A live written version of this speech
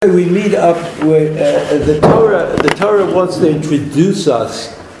We meet up with the Torah. The Torah wants to introduce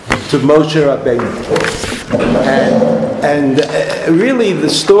us to Moshe Rabbeinu, and really the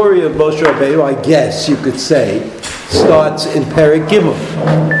story of Moshe Rabbeinu, I guess you could say, starts in Perek Gimel.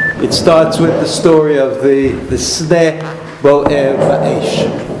 It starts with the story of the Sneh Bo'er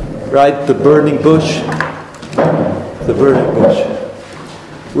Ba'esh, right? The burning bush,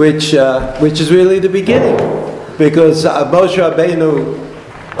 which is really the beginning, because Moshe Rabbeinu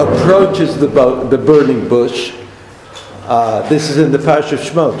approaches the burning bush. This is in the Parsha of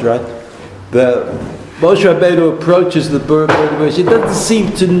Shemot, right? The Moshe Rabbeinu approaches the burning bush. He doesn't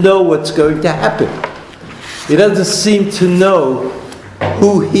seem to know what's going to happen. He doesn't seem to know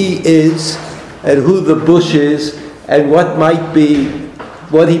who he is and who the bush is and what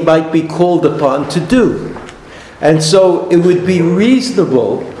he might be called upon to do. And so it would be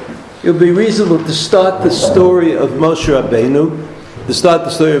reasonable to start the story of Moshe Rabbeinu. To start the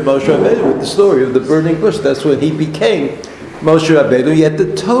story of Moshe Rabbeinu with the story of the burning bush. That's when he became Moshe Rabbeinu. Yet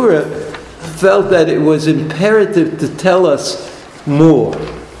the Torah felt that it was imperative to tell us more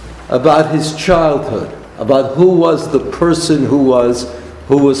about his childhood, about who was the person who was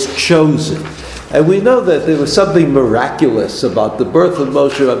chosen. And we know that there was something miraculous about the birth of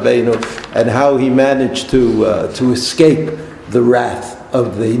Moshe Rabbeinu and how he managed to escape the wrath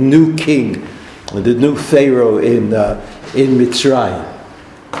of the new king, the new Pharaoh in Mitzrayim.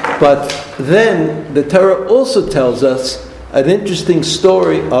 But then the Torah also tells us an interesting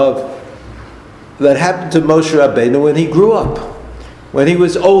story that happened to Moshe Rabbeinu when he grew up, when he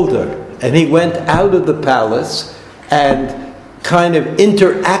was older, and he went out of the palace and kind of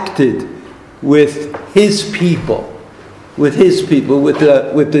interacted with his people, with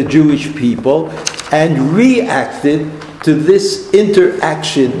the Jewish people, and reacted to this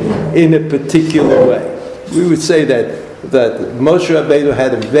interaction in a particular way. We would say that Moshe Rabbeinu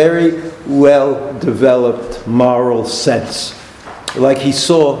had a very well-developed moral sense. Like he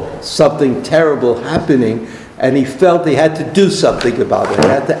saw something terrible happening, and he felt he had to do something about it. He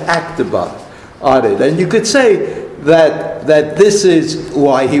had to act on it. And you could say that this is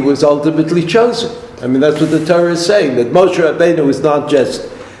why he was ultimately chosen. I mean, that's what the Torah is saying, that Moshe Rabbeinu is not just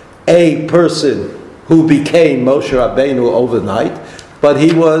a person who became Moshe Rabbeinu overnight, but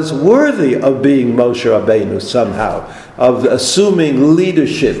he was worthy of being Moshe Rabbeinu somehow, of assuming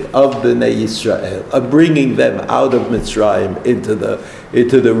leadership of Bnei Yisrael, of bringing them out of Mitzrayim into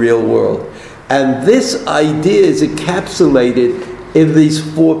the real world. And this idea is encapsulated in these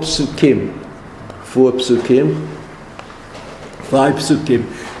five psukim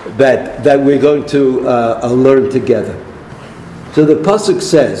that we're going to learn together. So the pasuk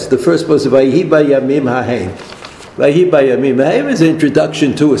says, the first pasuk, Vayihi bayamim hahem. Vayihi bayamim hahem is an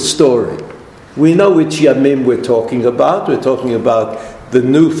introduction to a story. We know which Yamim we're talking about. We're talking about the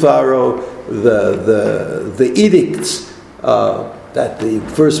new Pharaoh, the edicts that the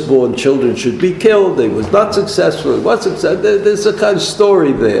firstborn children should be killed. It was not successful. It was successful. There's a kind of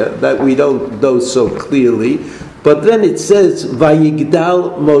story there that we don't know so clearly. But then it says,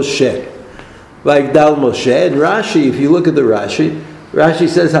 Vayigdal Moshe. Vayigdal Moshe. And Rashi, if you look at the Rashi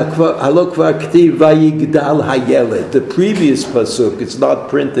says, Halok v'aktiv Vayigdal Hayeled. The previous pasuk, it's not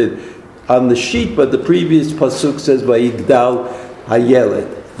printed on the sheet, but the previous pasuk says Vayigdal Hayeled.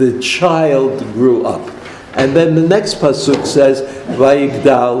 The child grew up. And then the next pasuk says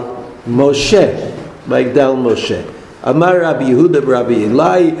Vayigdal Moshe. Vayigdal Moshe. Amar Rabbi Yehuda Rabbi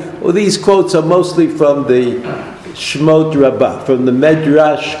Eli. Well, these quotes are mostly from the Shmot Rabbah, from the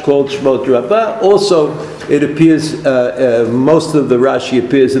Medrash called Shmot Rabbah. Also, it appears, most of the Rashi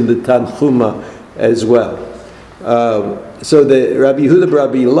appears in the Tanchuma as well. So the Rabbi Yehuda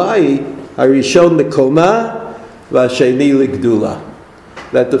Rabbi Eli, Harishon Nekoma, Vasheni Ligdula.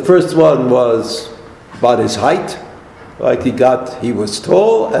 That the first one was about his height, like he was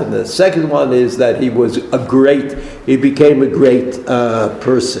tall, and the second one is that he became a great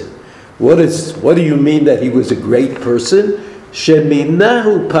person. What do you mean that he was a great person?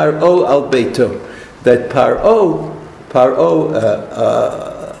 Sheminahu Paro al Beito. That Paro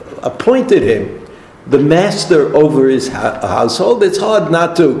appointed him the master over his household. It's hard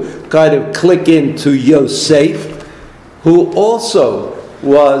not to kind of click into Yosef, who also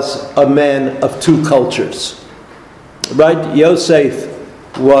was a man of two cultures. Right? Yosef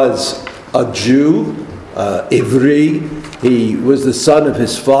was a Jew, Ivri. He was the son of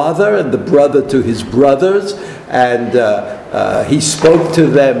his father and the brother to his brothers, and he spoke to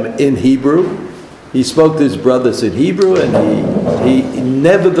them in Hebrew. He spoke to his brothers in Hebrew, and he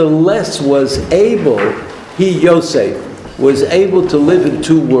nevertheless Yosef was able to live in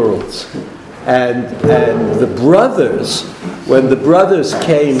two worlds. And the brothers when the brothers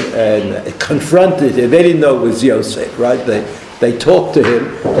came and confronted him, they didn't know it was Yosef, right? They talked to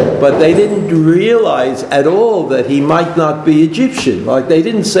him, but they didn't realize at all that he might not be Egyptian. Like they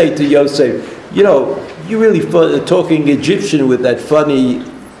didn't say to Yosef, you know, you really talking Egyptian with that funny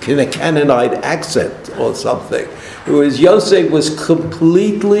Canaanite accent or something. It was Yosef was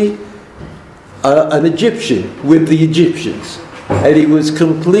completely an Egyptian with the Egyptians. And he was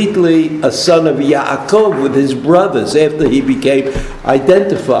completely a son of Yaakov with his brothers after he became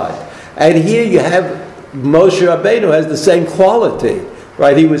identified. And here you have Moshe Rabbeinu has the same quality,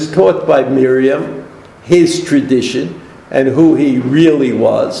 right? He was taught by Miriam, his tradition, and who he really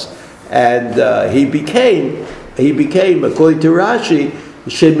was. And he became, according to Rashi,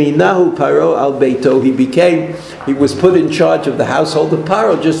 Sheminahu Paro al Beito. He was put in charge of the household of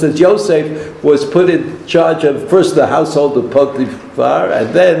Paro, just as Yosef was put in charge of first the household of Potiphar and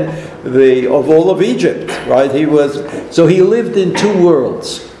then of all of Egypt, right? He lived in two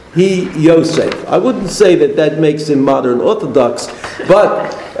worlds. Yosef. I wouldn't say that makes him modern Orthodox,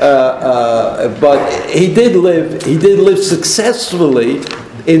 but he did live successfully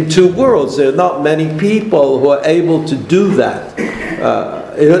in two worlds. There are not many people who are able to do that.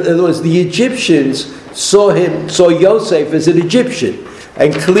 In other words, the Egyptians saw Yosef as an Egyptian,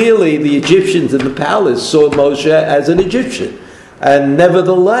 and clearly the Egyptians in the palace saw Moshe as an Egyptian, and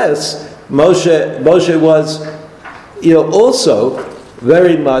nevertheless, Moshe was, also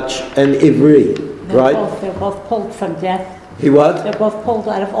very much an Ivri, right? They're both pulled from death. He what? They're both pulled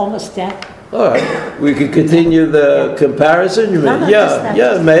out of almost death. All right, we could continue the comparison. You mean?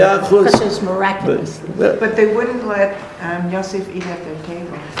 Because it's miraculous. But they wouldn't let Yosef eat at their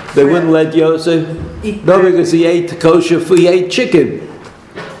table. They wouldn't let Yosef? No, because he ate kosher food. He ate chicken.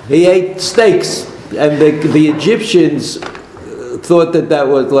 He ate steaks. And the Egyptians thought that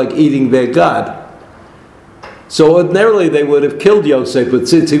was like eating their God. So ordinarily they would have killed Yosef, but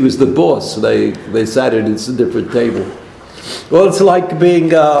since he was the boss, they sat at a different table. Well, it's like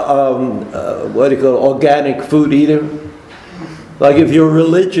being organic food eater. Like if you're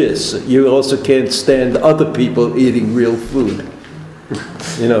religious, you also can't stand other people eating real food.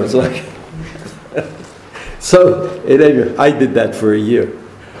 It's like... So, anyway, I did that for a year.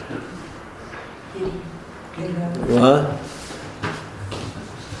 What?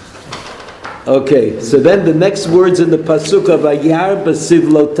 Okay, so then the next words in the pasuk are Vayar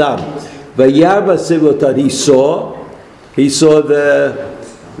b'sivlotam. Vayar b'sivlotam, he saw their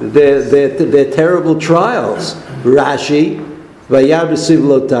terrible trials. Rashi, Vayar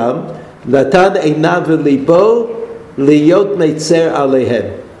b'sivlotam, Natan einav v'libo liyot meitzer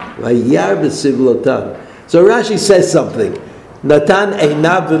alehem. Vayar b'sivlotam. So Rashi says something. Natan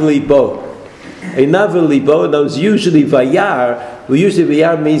einav v'libo. Einav v'libo, and those usually Vayar. Well, usually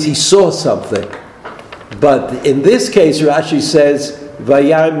Vayar means he saw something. But in this case, Rashi says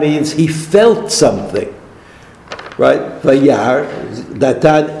Vayar means he felt something. Right? Vayar,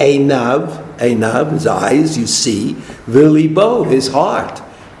 Natan einav, his eyes, you see. V'libo, his heart,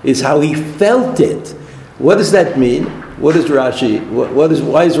 is how he felt it. What does that mean? What is Rashi, why does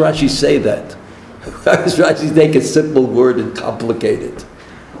Rashi say that? Why does Rashi take a simple word and complicate it?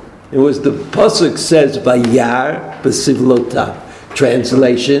 It was the pasuk says Vayar b'sivlotav.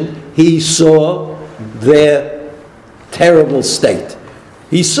 Translation: he saw their terrible state.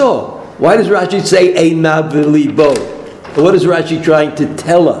 He saw. Why does Rashi say einav v'libo? What is Rashi trying to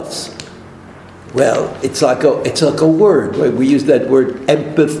tell us? Well, it's like a word. Right? We use that word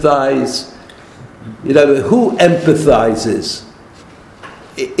empathize. Who empathizes?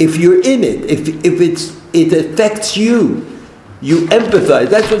 If you're in it, if it affects you. You empathize.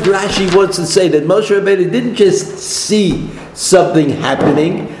 That's what Rashi wants to say, that Moshe Rabbeinu didn't just see something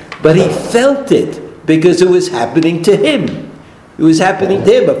happening, but he felt it because it was happening to him. It was happening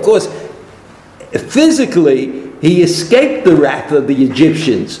to him. Of course, physically, he escaped the wrath of the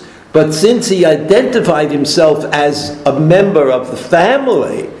Egyptians, but since he identified himself as a member of the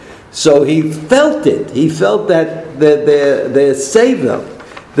family, so he felt it. He felt that they're saved.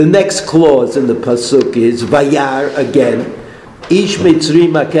 The next clause in the pasuk is Vayar again. Ish Mitzri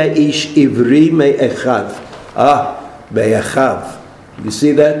Makeh Ish Ivri Me'echav. Me'echav. You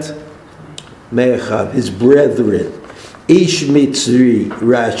see that? Me'echav, his brethren. Ish Mitzri,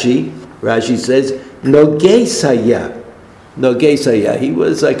 Rashi says, Nogeis Haya. Nogeis Haya. He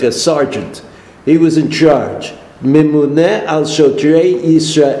was like a sergeant. He was in charge. Memuneh al Shotrei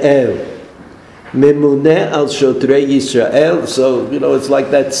Yisrael. Memuneh al Shotrei Yisrael. So, it's like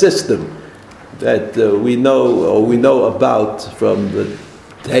that system that we know about from the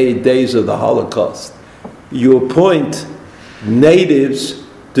days of the Holocaust. You appoint natives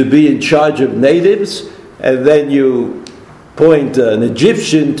to be in charge of natives, and then you appoint an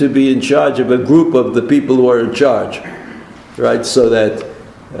Egyptian to be in charge of a group of the people who are in charge, right? So that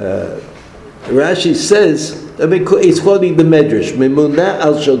Rashi says, he's quoting the Medrash, Memuna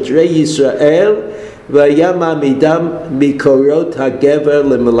al Shotrei Yisrael v'ayam amidam mikorot hagever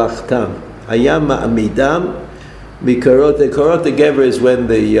lemelachtam. Hayam amidam mikorot. The korot hagever is when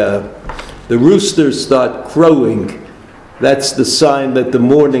the roosters start crowing. That's the sign that the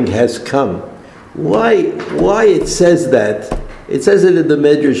morning has come. Why it says that? It says it in the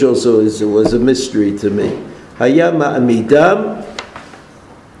Medrash also. It was a mystery to me. Hayam amidam.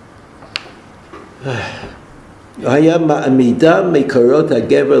 Hayam amidam mikorot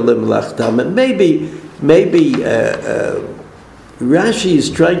hagever lemelachtam. And maybe Rashi is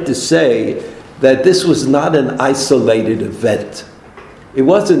trying to say that this was not an isolated event. It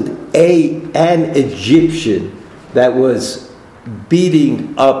wasn't an Egyptian that was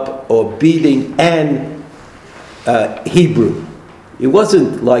beating up or beating an Hebrew. It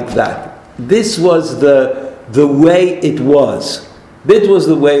wasn't like that. This was the way it was. This was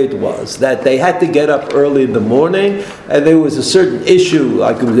the way it was, that they had to get up early in the morning, and there was a certain issue,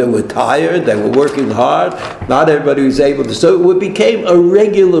 like they were tired, they were working hard, not everybody was able to. So it became a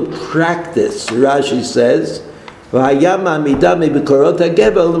regular practice, Rashi says.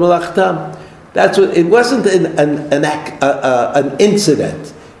 That's what, it wasn't an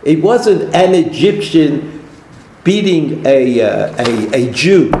incident. It wasn't an Egyptian beating a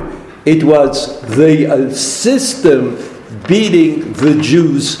Jew. It was the system beating the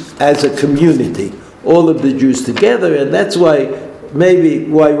Jews as a community, all of the Jews together, and that's why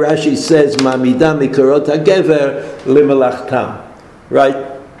Rashi says Mamidam mikorot hagever lemelachtam. Right?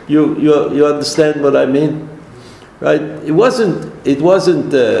 You understand what I mean? Right? It wasn't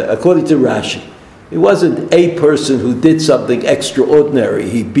according to Rashi, it wasn't a person who did something extraordinary.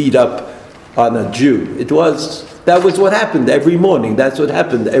 He beat up on a Jew. That was what happened every morning. That's what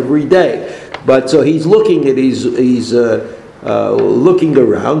happened every day. But so he's looking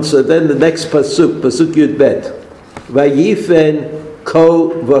around. So then the next pasuk Yud Bet, Vayifen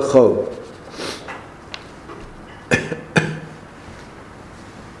ko v'cho.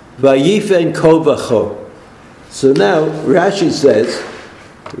 Vayifen ko v'cho. So now Rashi says,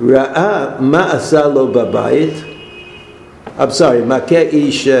 Ra'a ma'asa lo babayit. I'm sorry, Makeh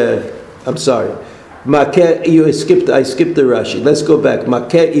ish. I'm sorry. Makeh, I skipped the Rashi. Let's go back.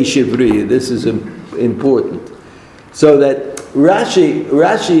 Makeh ish ivri. This is important. So that Rashi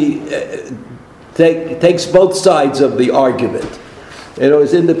takes both sides of the argument. And it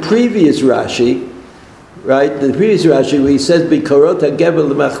was in the previous Rashi, right? The previous Rashi where he says Bikorot hagever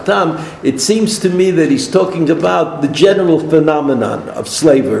lemachtam. It seems to me that he's talking about the general phenomenon of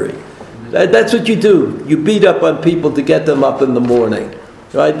slavery. That's what you do. You beat up on people to get them up in the morning.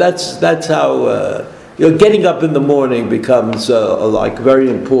 Right, that's how getting up in the morning becomes very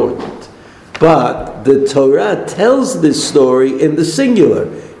important. But the Torah tells this story in the singular,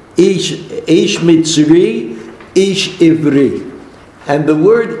 ish mitzri, ish ivri, and the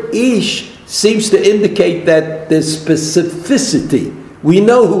word ish seems to indicate that there's specificity. We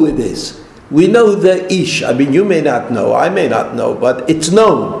know who it is. We know the ish. I mean, you may not know, I may not know, but it's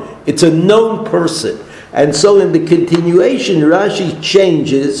known. It's a known person. And so in the continuation, Rashi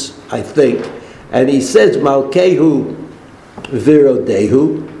changes, I think, and he says, Malkehu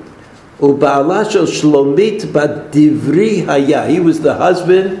virodehu, u'ba'ala shel Shlomit bat Divri haya. He was the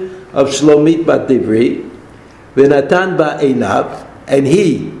husband of Shlomit bat Divri, v'natan ba'enav, and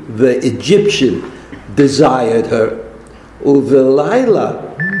he, the Egyptian, desired her.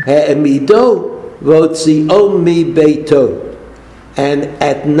 U'v'layla ha'emido v'otzi'o mi beito. And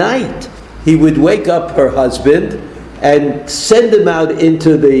at night, he would wake up her husband and send him out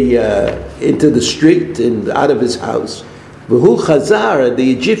into the street and out of his house. V'hu chazar, the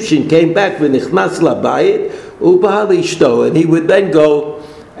Egyptian came back v'nichmas labayit u'ba'al ishto, and he would then go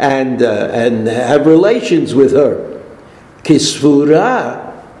and have relations with her.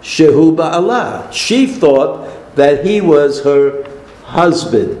 Kisvura shehu ba'ala. She thought that he was her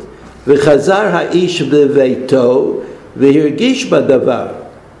husband. V'chazar ha'ish v'veito v'hirgish b'davar.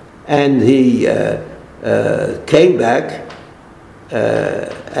 And he came back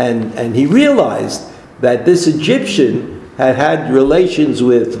and he realized that this Egyptian had relations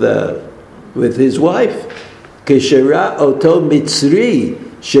with his wife. Keshera oto mitzri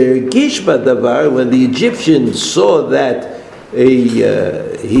shergish badavar. When the Egyptian saw that,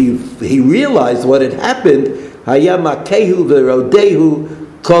 he realized what had happened. Hayamakehu verodehu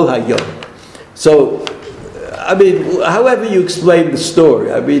kol hayom. So, I mean, however you explain the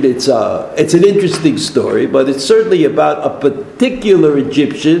story, I mean, it's an interesting story, but it's certainly about a particular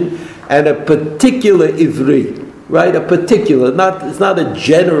Egyptian and a particular Ivri, right? A particular, it's not a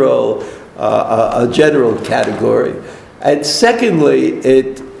general category. And secondly,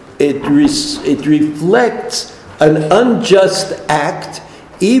 it reflects an unjust act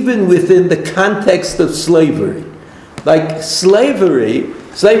even within the context of slavery. Like slavery,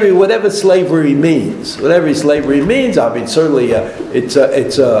 whatever slavery means, I mean, certainly it's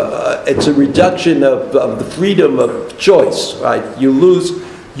a reduction of the freedom of choice, right? You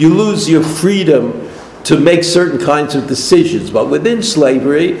lose your freedom to make certain kinds of decisions. But within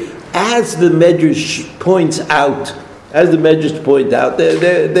slavery, as the Medrash points out, there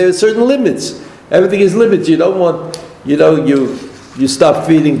are certain limits. Everything is limits. You don't want, you stop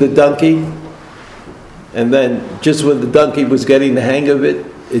feeding the donkey, and then just when the donkey was getting the hang of it,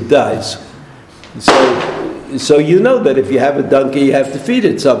 it dies. So you know that if you have a donkey, you have to feed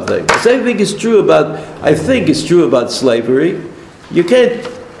it something. The same thing is true about slavery. You can't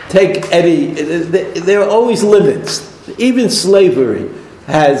take any. There are always limits. Even slavery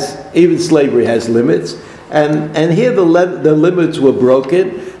has limits, and here the limits were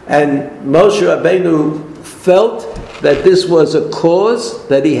broken, and Moshe Rabbeinu felt that this was a cause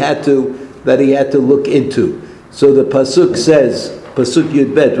that he had to look into. So the pasuk says, pasuk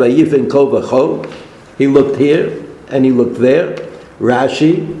Yud Bet, Vayifen kol v'chol. He looked here and he looked there.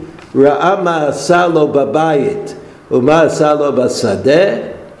 Rashi, Ra'a ma'asa lo babayit u'ma'asa lo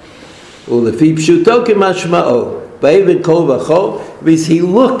basadeh u'lefi pshuto k'mashma'o. Vayifen kol v'chol means he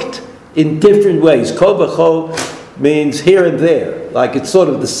looked in different ways. Kol v'chol means here and there. Like it's sort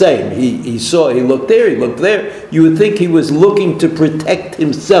of the same. He looked there, he looked there. You would think he was looking to protect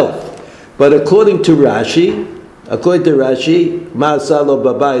himself. But according to Rashi, Ma'asalo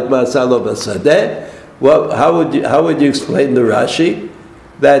babayit, Ma'asalo basadeh, well, how would you explain the Rashi?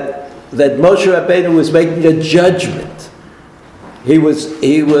 That Moshe Rabbeinu was making a judgment. He was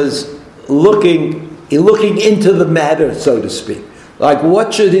looking into the matter, so to speak. Like,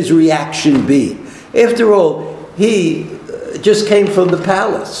 what should his reaction be? After all, he just came from the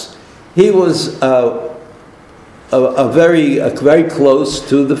palace. He was very close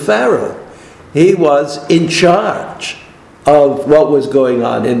to the Pharaoh. He was in charge of what was going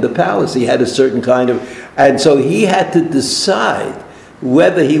on in the palace. He had a certain and so he had to decide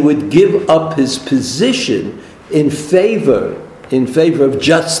whether he would give up his position in favor of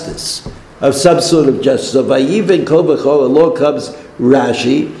justice, of some sort of justice. So Vayiven kol v'chol, along comes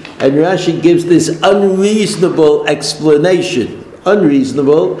Rashi, and Rashi gives this unreasonable explanation.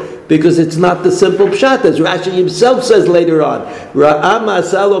 Unreasonable because it's not the simple pshat, as Rashi himself says later on.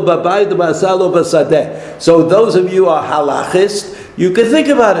 So those of you who are halachist, you can think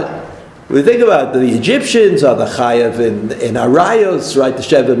about it. We think about the Egyptians are the chayav in Arayos, right? The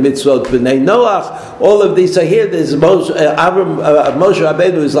Sheva Mitzvot B'nai Noach. All of these are here. There's Moshe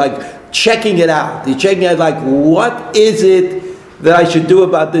Rabbeinu is like checking it out. He's checking out like, what is it that I should do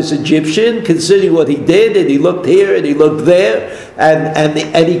about this Egyptian, considering what he did, and he looked here and he looked there,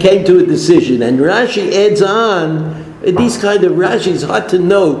 and he came to a decision. And Rashi adds on, these kind of Rashis, hard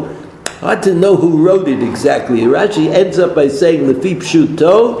to know who wrote it exactly. Rashi ends up by saying, Lefi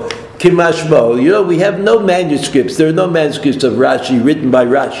pshuto kimashmo. We have no manuscripts. There are no manuscripts of Rashi written by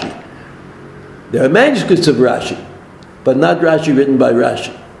Rashi. There are manuscripts of Rashi, but not Rashi written by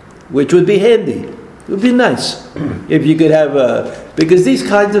Rashi, which would be handy. It would be nice if you could have because these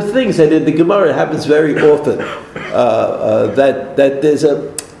kinds of things, and in the Gemara happens very often, that there's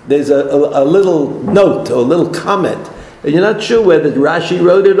a little note or a little comment, and you're not sure whether Rashi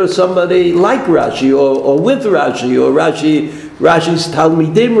wrote it or somebody like Rashi or with Rashi or Rashi's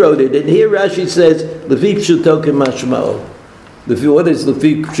Talmidim wrote it. And here Rashi says, Lefi pshuto k'mashma'o. What is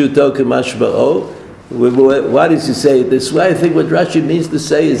Lefi pshuto k'mashma'o? Why does he say it this way? I think what Rashi means to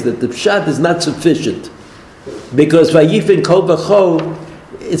say is that the pshat is not sufficient, because Vayifen kol v'chol,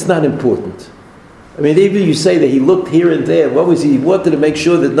 it's not important. I mean, even you say that he looked here and there. What was he wanted to make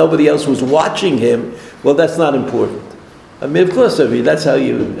sure that nobody else was watching him? Well, that's not important. I mean, of course, that's how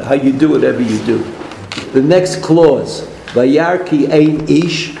you do whatever you do. The next clause, Vayarki ein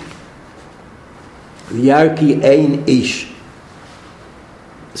ish. Vayarki ein ish.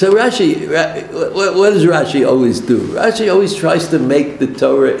 So Rashi, what does Rashi always do? Rashi always tries to make the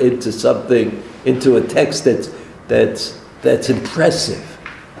Torah into a text that's impressive.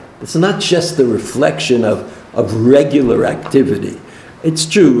 It's not just the reflection of regular activity. It's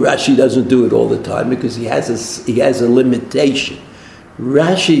true, Rashi doesn't do it all the time because he has a limitation.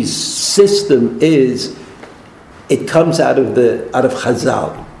 Rashi's system is, it comes out of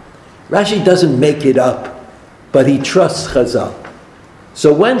Chazal. Rashi doesn't make it up, but he trusts Chazal.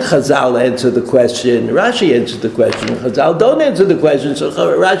 So when Chazal answer the question, Rashi answers the question. Chazal don't answer the question, so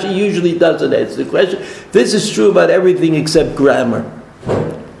Rashi usually doesn't answer the question. This is true about everything except grammar,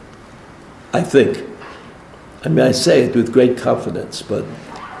 I think. I mean, I say it with great confidence, but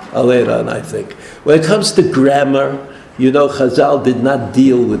I'll add on, I think. When it comes to grammar, Chazal did not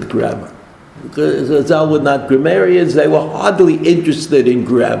deal with grammar. Chazal were not grammarians, they were hardly interested in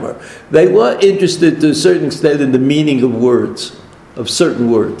grammar. They were interested to a certain extent in the meaning of words, of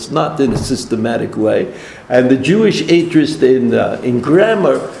certain words, not in a systematic way. And the Jewish interest in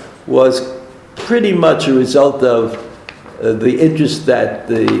grammar was pretty much a result of the interest that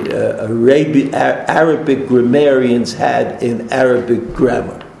the Arabic grammarians had in Arabic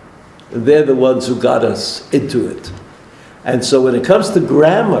grammar. They're the ones who got us into it. And so when it comes to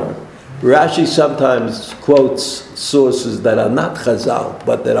grammar, Rashi sometimes quotes sources that are not Chazal,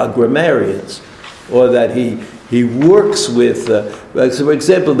 but that are grammarians, or that he works with. So for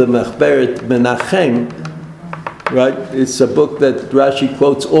example, the Machberet Menachem, right? It's a book that Rashi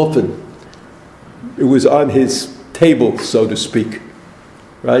quotes often. It was on his table, so to speak,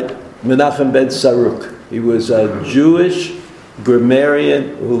 right? Menachem ben Saruk. He was a Jewish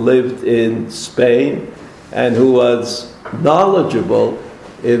grammarian who lived in Spain and who was knowledgeable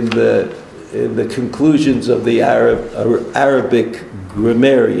in the conclusions of the Arabic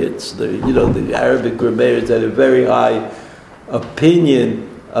grammarians. The Arabic grammarians had a very high opinion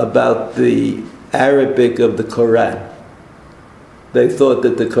about the Arabic of the Quran. They thought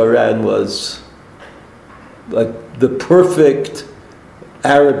that the Quran was like the perfect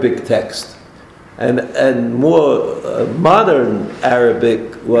Arabic text, and more modern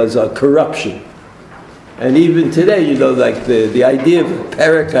Arabic was a corruption. And even today, like the idea of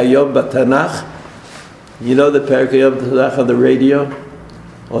Perek Hayom B'Tanakh, the Perek Hayom B'Tanakh on the radio,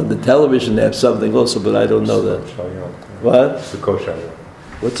 on the television they have something also, but I don't know that. What?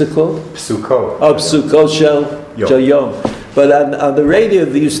 What's it called? Psuko. Oh, Psuko Shel Yom. But on the radio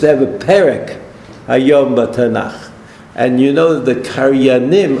they used to have a Perek Hayom B'Tanakh. And the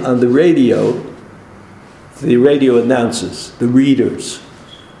Karyanim on the radio announcers, the readers.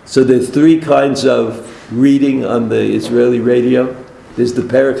 So there's three kinds of reading on the Israeli radio. There's the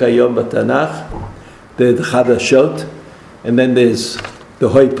Perek Hayom B'Tanakh, there's the Chadashot, and then there's the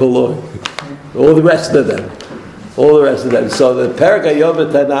Hoi Polloi. All the rest of them. So the Perek Hayom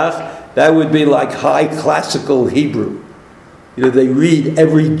B'Tanakh, that would be like high classical Hebrew. They read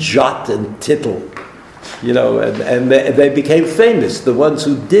every jot and tittle. And they became famous. The ones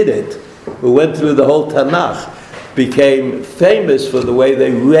who did it, who went through the whole Tanakh, became famous for the way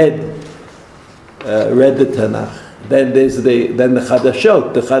they read the Tanakh. Then there's the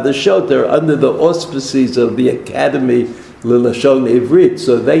Chadashot. The Chadashot are under the auspices of the Academy L'Lashon Ivrit.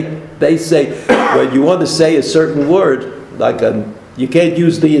 So they say, when you want to say a certain word, you can't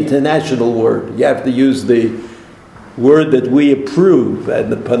use the international word. You have to use the word that we approve and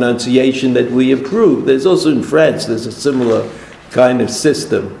the pronunciation that we approve. There's also in France, there's a similar kind of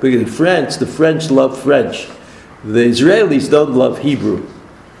system. Because in France, the French love French. The Israelis don't love Hebrew.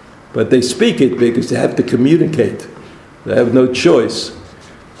 But they speak it because they have to communicate. They have no choice.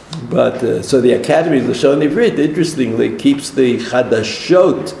 But so the Academy of Lashon Ivrit, interestingly, keeps the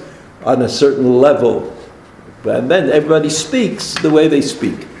Chadashot on a certain level. And then everybody speaks the way they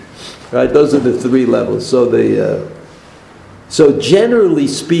speak. Right? Those are the three levels. So generally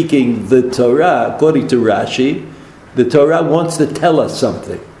speaking, the Torah, according to Rashi, the Torah wants to tell us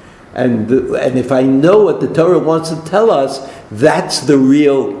something. And if I know what the Torah wants to tell us, that's the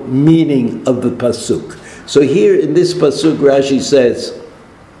real meaning of the pasuk. So here in this pasuk, Rashi says,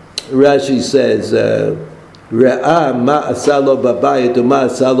 Re'ah ma asalo babayit u'ma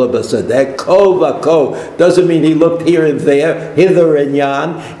asalo basadeh ko v'ko. Doesn't mean he looked here and there, hither and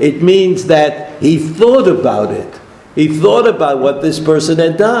yon. It means that he thought about it. He thought about what this person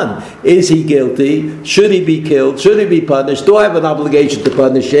had done. Is he guilty? Should he be killed? Should he be punished? Do I have an obligation to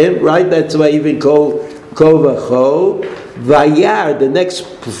punish him? Right? That's why even ko v'cho. Vayar, the next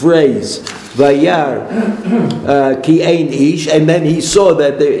phrase, Vayar, ki ein ish, and then he saw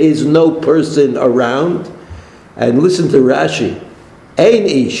that there is no person around. And listen to Rashi, ein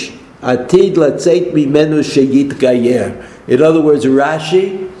ish, atid latzeit mimenu sheyit gayer. In other words,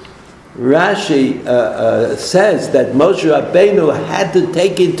 Rashi says that Moshe Rabbeinu had to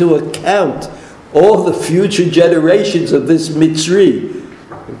take into account all the future generations of this Mitzri,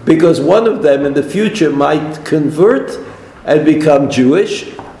 because one of them in the future might convert and become Jewish,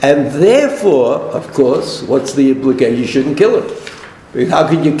 and therefore, of course, what's the implication? You shouldn't kill him. I mean, how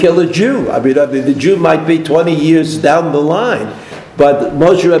can you kill a Jew? I mean, the Jew might be 20 years down the line, but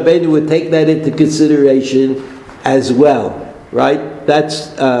Moshe Rabbeinu would take that into consideration as well, right? That's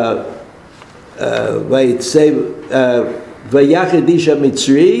Vayachid Isha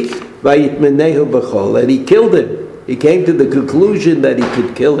Mitzri Vayitmenehu B'chol, and he killed him. He came to the conclusion that he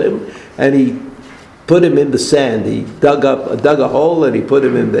could kill him, and he put him in the sand. He dug a hole and he put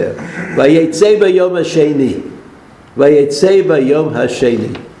him in there. Vayetzei Bayom Hasheni. Vayetzei Bayom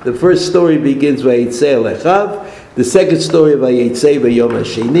Hasheni. The first story begins Vayetzei Alechav. The second story Vayetzei Bayom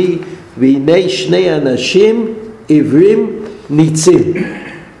Hasheni. V'inei Shnei Anashim Ivrim Nitzim.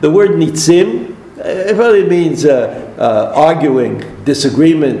 The word Nitzim, it probably means arguing,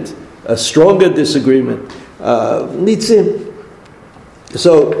 disagreement, a stronger disagreement. Nitzim.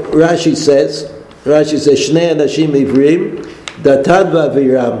 So Rashi says, Shnei Anashim Ivrim, Datan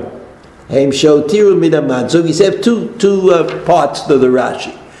v'Aviram, Heim Shotiru Minaman. So we have two parts to the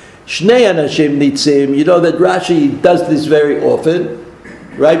Rashi. Shnei Anashim Nitzim, you know that Rashi does this very often,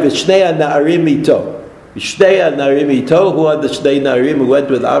 right? V'Shnei Na'arim Ito. Shnei Na'arim Ito, who are the Shnei Na'arim who went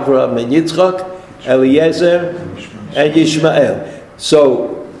with Avraham and Yitzchak, Eliezer and Yishmael.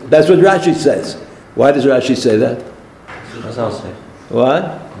 So that's what Rashi says. Why does Rashi say that?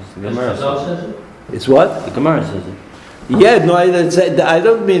 What? The Gemara says it. It's what? The Gemara says it. Yeah, no, I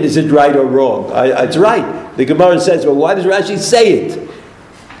don't mean is it right or wrong. It's right. The Gemara says, well, why does Rashi say it?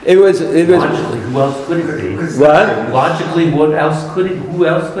 It was. Logically, who else could it be? What? Logically, who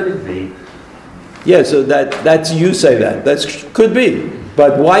else could it be? Yeah, so that's you say that. Could be.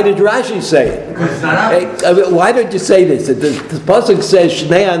 But why did Rashi say it? Because it's not Why don't you say this? The pasuk says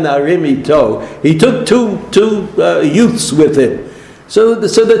Shnei Anarim Ito. He took two youths with him. So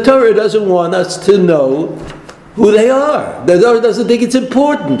the Torah doesn't want us to know who they are. The Torah doesn't think it's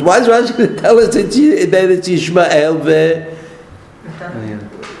important. Why is Rashi going to tell us that it's Yishmael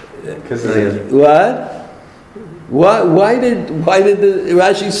what? Why did the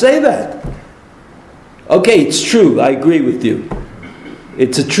Rashi say that? Okay, it's true. I agree with you.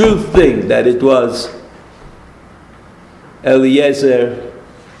 It's a true thing that it was Eliezer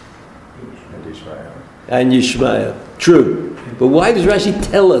and Yishmael. True. But why does Rashi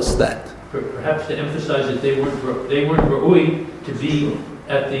tell us that? Perhaps to emphasize that they weren't Ra'ui to be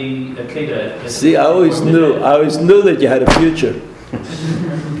at the Akedah. See, I always knew that you had a future.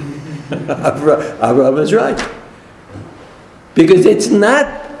 Abraham is right. Because it's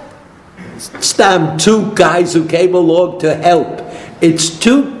not stam two guys who came along to help. It's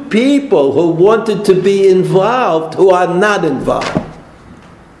two people who wanted to be involved who are not involved.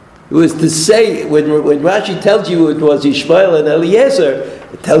 It was to say, when Rashi tells you it was Yishmael and Eliezer,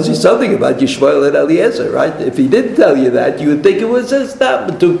 it tells you something about Yishmael and Eliezer, right? If he didn't tell you that, you would think it was just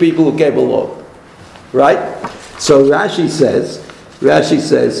the two people who came along. Right? So Rashi says,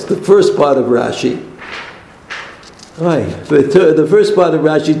 the first part of Rashi, right, the first part of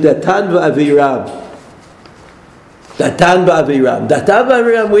Rashi, Datan v'Aviram. Datan v'Aviram. Datan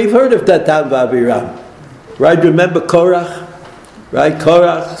v'Aviram, we've heard of Datan v'Aviram. Right? Remember Korach? Right?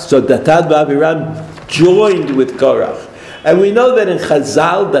 Korach. So Datan v'Aviram joined with Korach. And we know that in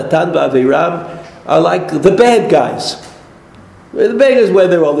Chazal, Datan v'Aviram are like the bad guys. The bad guys, where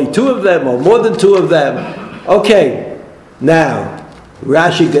there are only two of them or more than two of them. Okay. Now,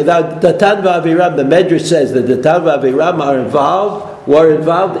 Rashi, Datan v'Aviram, the Medrash says that Datan v'Aviram were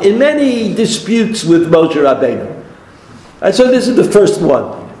involved in many disputes with Moshe Rabbeinu. And so this is the first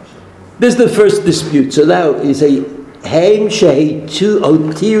one. This is the first dispute. So now you say, Heim shehitu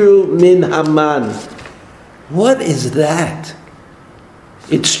otiru min Haman. What is that?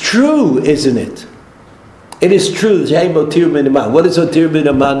 It's true, isn't it? It is true. Heim otiru min Haman. What does otiru min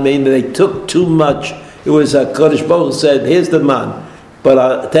Haman mean? They took too much. It was Kodesh Baruch said, here's the man.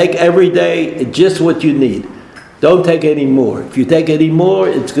 But take every day just what you need. Don't take any more. If you take any more,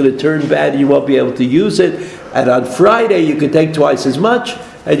 it's going to turn bad. You won't be able to use it. And on Friday, you can take twice as much,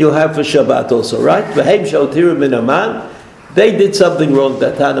 and you'll have for Shabbat also, right? V'heim she'otiru min Haman. They did something wrong.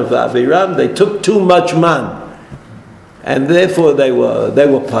 Datan v'Aviram. They took too much man, and therefore they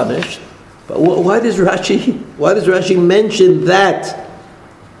were punished. But why does Rashi mention that?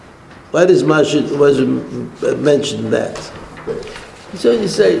 Why does Rashi mention that? So you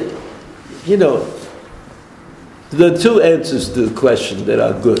say, there are two answers to the question that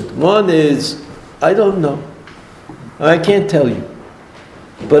are good. One is, I don't know. I can't tell you.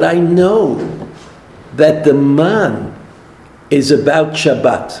 But I know that the man is about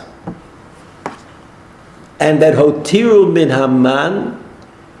Shabbat. And that Hotiru min Haman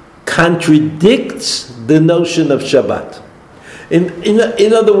contradicts the notion of Shabbat.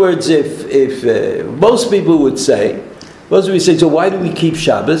 In other words, if most people would say, so why do we keep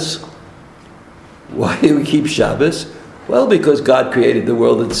Shabbos? Why do we keep Shabbos? Well, because God created the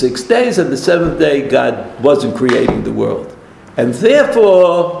world in 6 days, and the seventh day God wasn't creating the world. and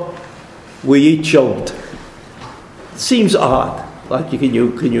therefore we eat choked. Seems odd. Like, can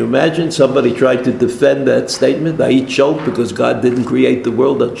you imagine somebody tried to defend that statement? I eat choked because God didn't create the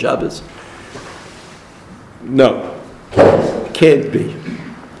world on Shabbos? No, can't be.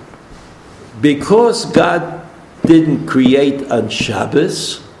 Because God didn't create on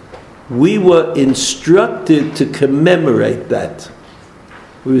Shabbos, we were instructed to commemorate that.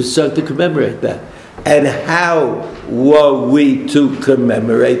 We were instructed to commemorate that. And how were we to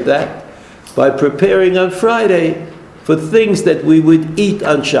commemorate that? By preparing on Friday for things that we would eat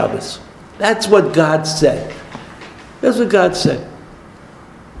on Shabbos. That's what God said. That's what God said.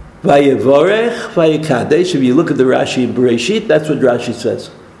 Vayevorech, vayekadesh. If you look at the Rashi in Bereshit, that's what Rashi says.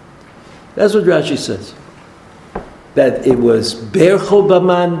 That's what Rashi says. That it was Bercho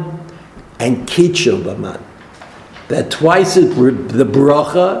Baman and Kitcho Baman. That twice the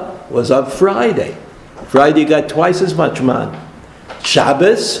bracha was on Friday. Friday you got twice as much man.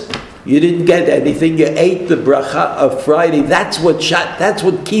 Shabbos, you didn't get anything. You ate the bracha of Friday. That's what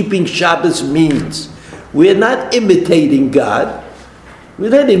keeping Shabbos means. We're not imitating God. We're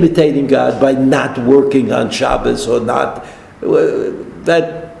not imitating God by not working on Shabbos or not.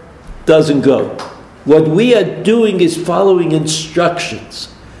 That doesn't go. What we are doing is following instructions.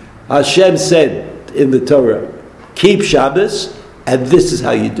 Hashem said in the Torah, keep Shabbos, and this is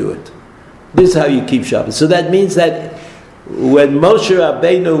how you do it. This is how you keep Shabbos. So that means that when Moshe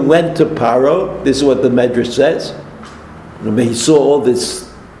Rabbeinu went to Paro, this is what the Medrash says. He saw all this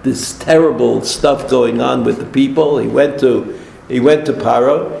terrible stuff going on with the people. He went to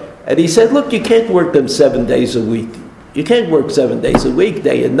Paro, and he said, "Look, you can't work them 7 days a week. You can't work 7 days a week,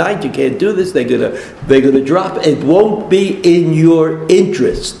 day and night. You can't do this. They're gonna drop. It won't be in your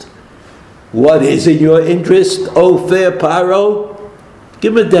interest. What is in your interest, O fair Paro?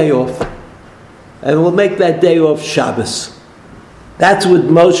 Give him a day off, and we'll make that day off Shabbos." That's what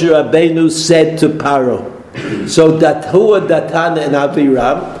Moshe Rabbeinu said to Paro. So that Hua Datan and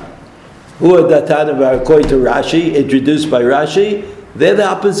Aviram, Hua Datan and according to Rashi, introduced by Rashi, they're the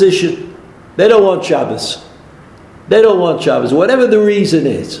opposition. They don't want Shabbos. They don't want Shabbos. Whatever the reason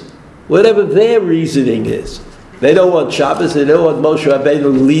is, whatever their reasoning is, they don't want Shabbos. They don't want Moshe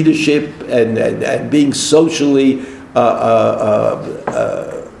Rabbeinu leadership and being socially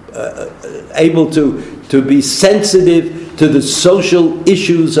able to be sensitive to the social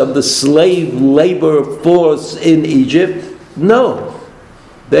issues of the slave labor force in Egypt. No,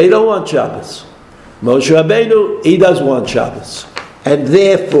 they don't want Shabbos. Moshe Rabbeinu, he does want Shabbos, and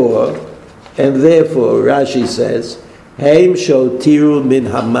therefore, Rashi says, "Heim shotiru min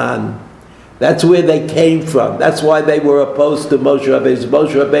Haman." That's where they came from. That's why they were opposed to Moshe Rabbeinu.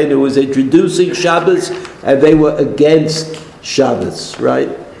 Moshe Rabbeinu was introducing Shabbos, and they were against Shabbos, right?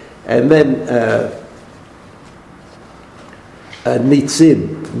 And then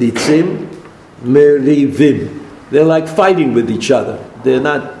nitzim, merivim. They're like fighting with each other. They're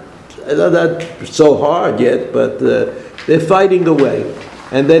not so hard yet, but they're fighting away.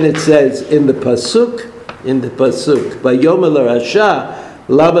 And then it says in the pasuk, "Vayomer l'rasha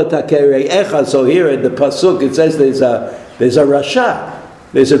lama takei re'echa." So here in the pasuk it says there's a rasha,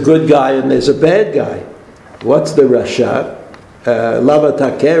 there's a good guy and there's a bad guy. What's the rasha? Lama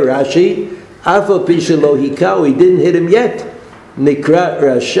takei, Rashi, afal pi shelo hikau, he didn't hit him yet. Nikra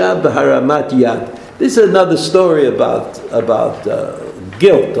rasha b'haramat yad. This is another story about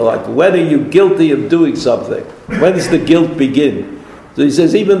guilt. Like, when are you guilty of doing something? When does the guilt begin? So he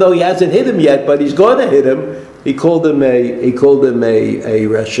says, even though he hasn't hit him yet, but he's going to hit him, he called him a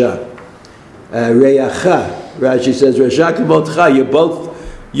rasha. Reyacha. Rashi says, Rasha k'motcha.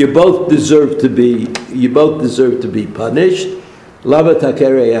 You both deserve to be punished. Lama takei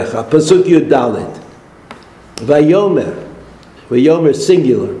reyacha. Pasuk Yud Dalet. Vayomer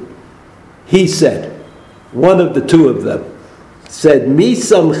singular. He said, one of the two of them said, Mi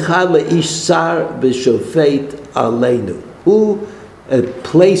samcha le'ish sar v'shofet aleinu. Who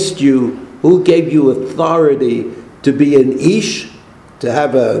placed you, who gave you authority to be an ish, to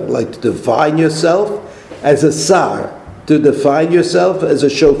have to define yourself as a sar, to define yourself as a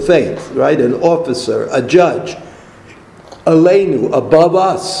shofet, right, an officer, a judge, aleinu, above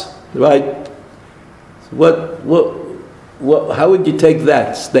us, right? How would you take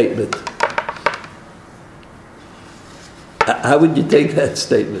that statement? How would you take that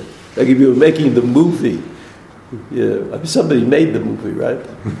statement? Like if you were making the movie, somebody made the movie, right?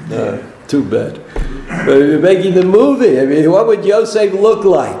 Too bad. But if you're making the movie, what would Yosef look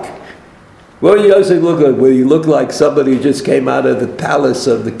like? What would Yosef look like? Would he look like somebody who just came out of the palace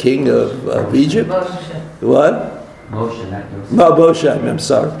of the king of Egypt? Moshe. What? Moshe, not Yosef. No, Moshe, I'm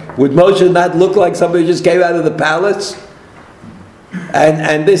sorry. Would Moshe not look like somebody who just came out of the palace?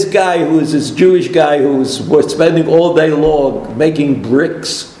 And this guy who is this Jewish guy was spending all day long making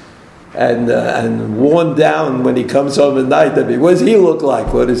bricks and worn down when he comes home at night. I mean, what does he look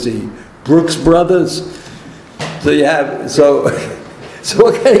like? What is he? Brooks Brothers? So you have, so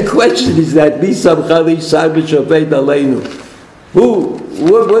what kind of question is that? What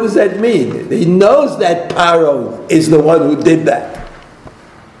does that mean? He knows that Paro is the one who did that.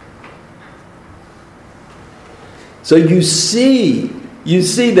 So you see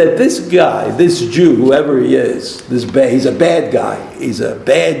that this guy, this Jew, whoever he is, he's a bad guy. He's a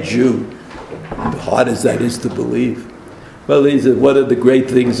bad Jew. Hard as that is to believe. Well, one of the great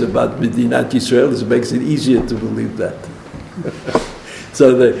things about Medinat Yisrael is it makes it easier to believe that.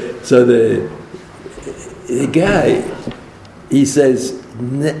 So the guy, he says,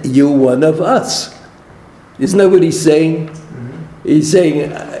 "You're one of us." Isn't that what he's saying? Mm-hmm. He's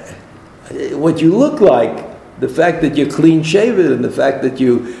saying, what you look like, the fact that you're clean shaven, and the fact that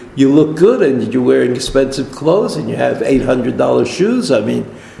you look good, and you're wearing expensive clothes, and you have $800 shoes. I mean,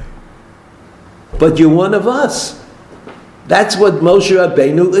 but you're one of us. That's what Moshe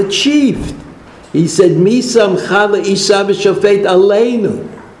Rabbeinu achieved. He said, "Mi samcha le'isha v'shofet aleinu."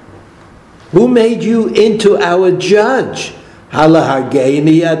 Who made you into our judge?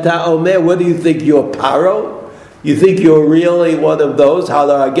 Halahargeini ata omer. What do you think? You're Paro? You think you're really one of those?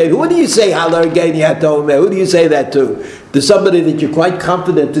 Halahargeini. What do you say? Halahargeini ata omer. Who do you say that to? To somebody that you're quite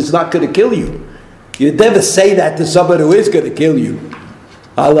confident is not going to kill you. You'd never say that to somebody who is going to kill you.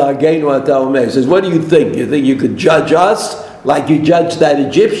 Halahargeinu ata omer. He says, what do you think? You think you could judge us like you judged that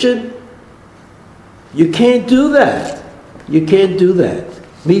Egyptian? You can't do that. You can't do that.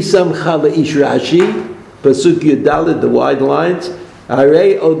 Misamcha le'ish Rashi, Pasuk Yudalit, the wide lines,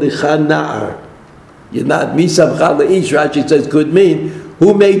 Arei odicha na'ar. You're not Misamcha le'ish, Rashi says, could mean,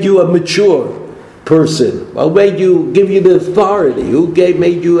 who made you a mature person? Who made you, give you the authority? Who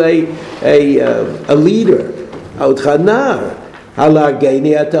made you a leader? Odicha na'ar.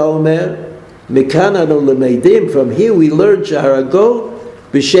 Halargeini ata omer. Mekan anu lemeidim. From here we learn Shaharago,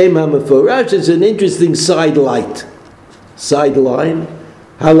 B'Shem HaMeforash. It's an interesting sideline.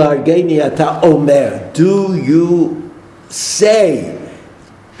 Halargeini ata omer. Do you say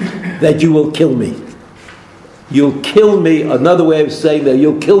that you will kill me? You'll kill me. Another way of saying that,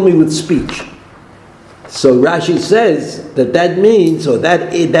 you'll kill me with speech. So Rashi says that means, or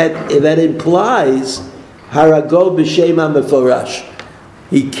that implies, Harago B'Shem HaMeforash.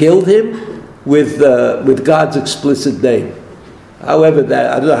 He killed him with God's explicit name. However,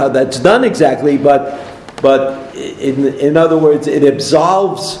 I don't know how that's done exactly, but in other words, it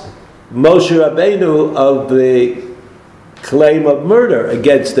absolves Moshe Rabbeinu of the claim of murder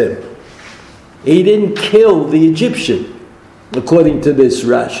against him. He didn't kill the Egyptian, according to this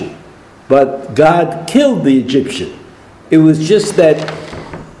Rashi, but God killed the Egyptian. It was just that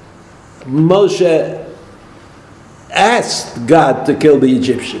Moshe asked God to kill the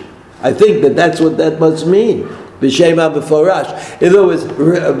Egyptian. I think that's what that must mean. B'Shem HaMeforash. In other words,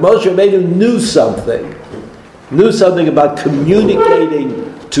 Moshe Rabbeinu knew something about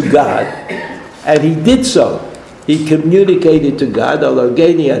communicating to God, and he did so. He communicated to God,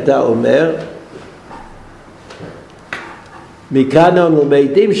 Halargeini ata omer, Mikanon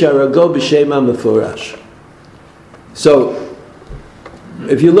l'meitim sharago b'Shem HaMeforash. So,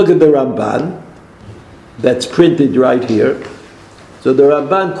 if you look at the Ramban, that's printed right here. So the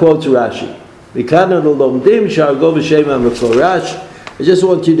Ramban quotes Rashi. Mikanon l'lomdim sharago b'Shem HaMeforash. I just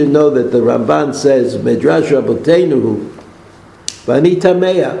want you to know that the Ramban says, Medrash Rabbeinu, Vani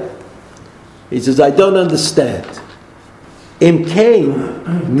Tameya. He says, I don't understand. Im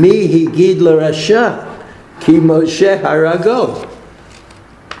kain mi higid l'rasha ki Moshe harago.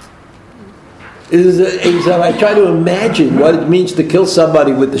 I try to imagine what it means to kill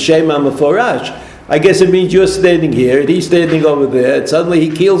somebody with the Shem HaMeforash. I guess it means you're standing here and he's standing over there, and suddenly he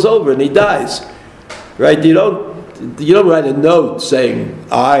keels over and he dies. Right? You don't write a note saying,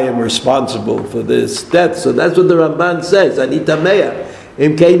 I am responsible for this death. So that's what the Ramban says. Anita Meya.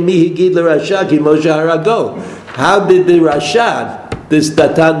 Im kain mi higid l'rasha ki Moshe harago. How did the Rashad, this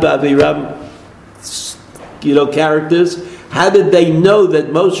Datan Ba'aviram, characters, how did they know that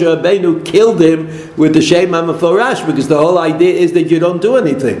Moshe Rabbeinu killed him with the Shem HaMeforash? Because the whole idea is that you don't do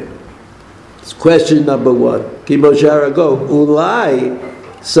anything. It's question number one. Ki Moshe harago. Ulai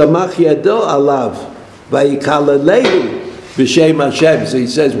samach yado alav vayikal b'Shem Hashem. So he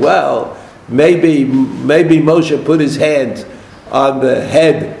says, well, maybe Moshe put his hand on the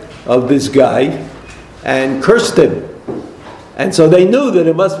head of this guy and cursed him. And so they knew that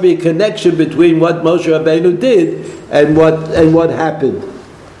there must be a connection between what Moshe Rabbeinu did and what happened.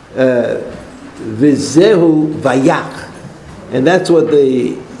 Vizehu vayach. And that's what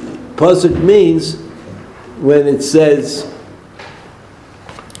the pasuk means when it says,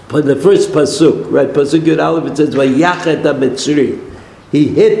 for the first pasuk, right? Pasuk Yud Aleph, it says, "Vayachet ha-Mitzri." He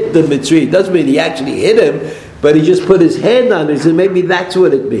hit the Mitzri. It doesn't mean he actually hit him, but he just put his hand on it, and maybe that's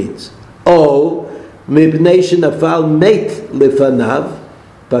what it means. Oh, mipnei shenafal meit lefanav,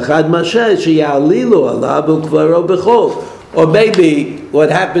 pachad Moshe sheya'alilu alav ukvaro bechol. Or maybe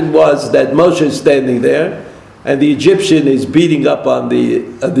what happened was that Moshe is standing there, and the Egyptian is beating up on the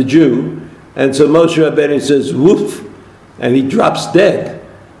Jew, and so Moshe Rabbeinu says, "Woof," and he drops dead.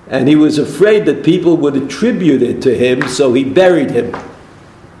 And he was afraid that people would attribute it to him, so he buried him.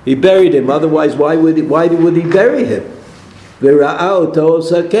 He buried him. Otherwise, why would he bury him? And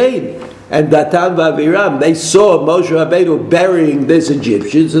Datan v'Aviram, they saw Moshe Rabbeinu burying this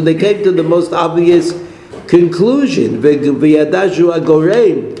Egyptian, so they came to the most obvious conclusion. V'yadashu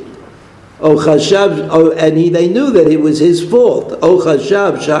agorem. They knew that it was his fault.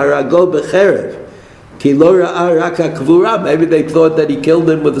 Maybe they thought that he killed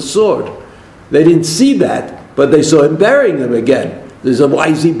him with a sword. They didn't see that, but they saw him burying him again. They said, why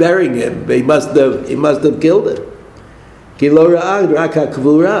is he burying him? He must have killed him.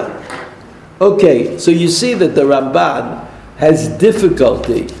 Okay, so you see that the Ramban has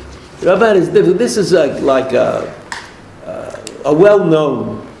difficulty. This is like a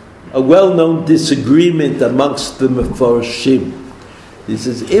well-known disagreement amongst the Mefarshim. He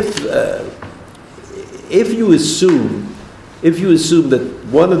says, if you assume that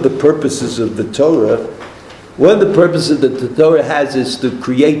one of the purposes of the Torah that the Torah has is to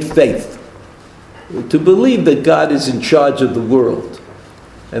create faith, to believe that God is in charge of the world,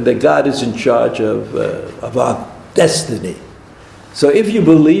 and that God is in charge of our destiny. So if you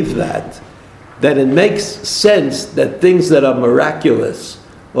believe that, then it makes sense that things that are miraculous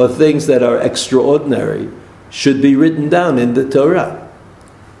or things that are extraordinary should be written down in the Torah.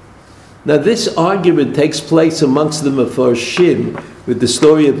 Now this argument takes place amongst the Mefarshim with the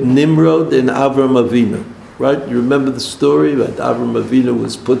story of Nimrod and Avram Avinu. Right? You remember the story that Avram Avinu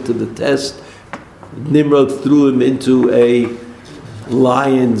was put to the test. Nimrod threw him into a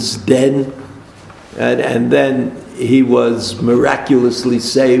lion's den, and then he was miraculously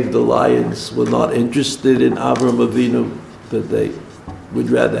saved. The lions were not interested in Avram Avinu, but they would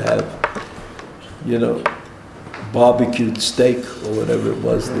rather have, barbecued steak or whatever it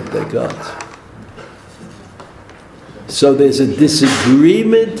was that they got. So there's a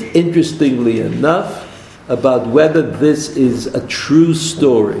disagreement, interestingly enough, about whether this is a true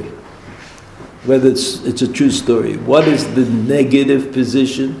story. Whether it's a true story. What is the negative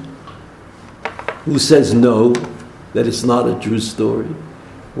position? Who says no, that it's not a true story?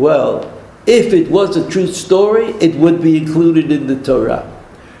 Well, if it was a true story, it would be included in the Torah.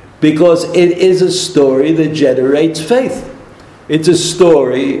 Because it is a story that generates faith. It's a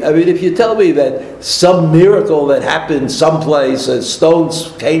story. I mean, if you tell me that some miracle that happened someplace,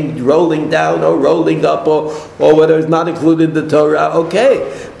 stones came rolling down or rolling up or whatever is not included in the Torah, okay.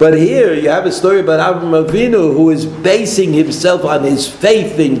 But here you have a story about Avram Avinu who is basing himself on his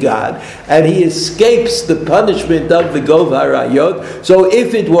faith in God, and he escapes the punishment of the Gov HaRayot. So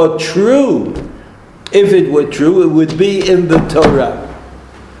if it were true, it would be in the Torah.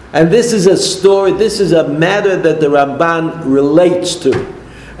 And this is a story, this is a matter that the Ramban relates to.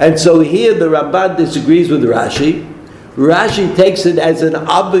 And so here the Ramban disagrees with Rashi. Rashi takes it as an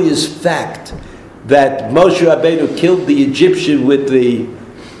obvious fact that Moshe Rabbeinu killed the Egyptian with the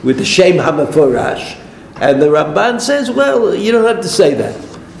Shem HaMeforash. And the Ramban says, well, you don't have to say that.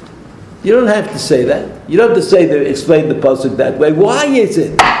 You don't have to say that. You don't have to explain the pasuk that way. Why is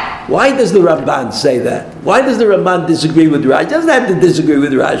it? Why does the Ramban say that? Why does the Ramban disagree with Rashi? He doesn't have to disagree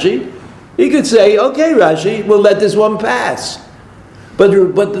with Rashi. He could say, okay, Rashi, we'll let this one pass. But the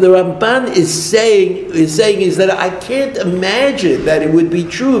Ramban is saying that I can't imagine that it would be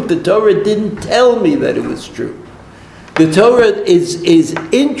true if the Torah didn't tell me that it was true. The Torah is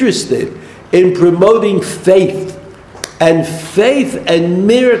interested in promoting faith, and faith and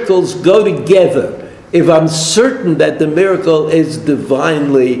miracles go together. If I'm certain that the miracle is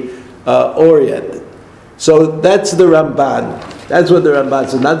divinely oriented. So that's the Ramban. That's what the Ramban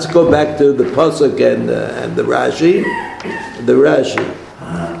says. Now let's go back to the pasuk and the Rashi. The Rashi.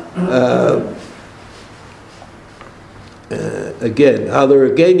 Again,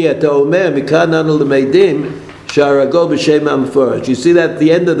 you see that at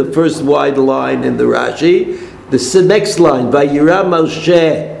the end of the first wide line in the Rashi, the next line, Vayira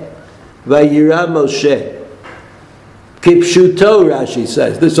Moshe. Kipshuto, Rashi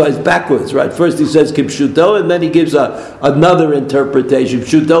says. This is backwards, right? First he says Kipshuto, and then he gives another interpretation.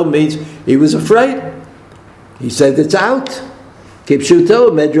 Pshuto means he was afraid. He said, it's out.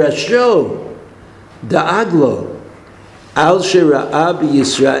 Kipshuto Medrasho Da'aglo Al Shira'a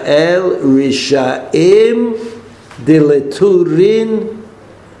Yisrael Risha'im Dileturin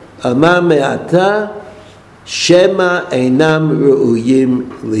Amar Me'ata Shema Einam Ru'uyim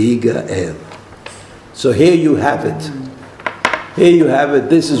Ligael. So here you have it. Here you have it.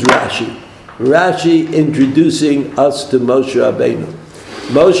 This is Rashi. Rashi introducing us to Moshe Rabbeinu.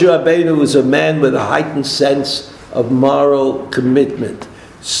 Moshe Rabbeinu was a man with a heightened sense of moral commitment.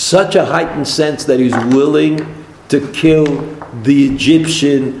 Such a heightened sense that he's willing to kill the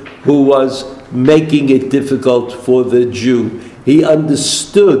Egyptian who was making it difficult for the Jew. He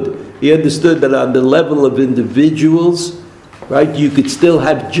understood that on the level of individuals, right, you could still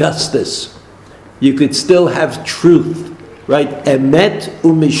have justice. You could still have truth, right? Emet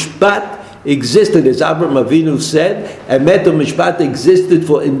u'mishpat existed, as Abraham Avinu said. Emet u'mishpat existed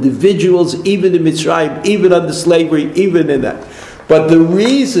for individuals, even in Mitzrayim, even under slavery, even in that. But the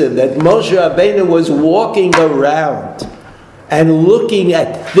reason that Moshe Rabbeinu was walking around and looking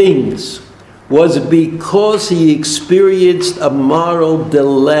at things was because he experienced a moral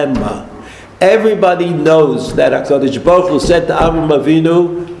dilemma. Everybody knows that HaKadosh Baruch Hu said to Avraham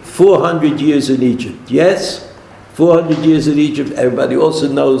Avinu, 400 years in Egypt. Yes? 400 years in Egypt. Everybody also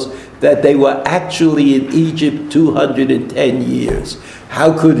knows that they were actually in Egypt 210 years.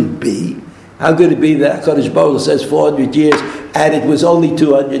 How could it be? How could it be that HaKadosh Baruch Hu says 400 years and it was only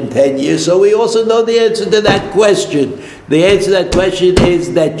 210 years? So we also know the answer to that question. The answer to that question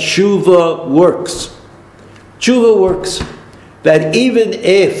is that tshuva works. Tshuva works. That even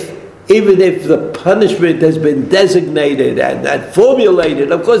if the punishment has been designated and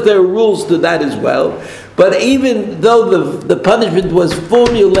formulated, of course there are rules to that as well, but even though the punishment was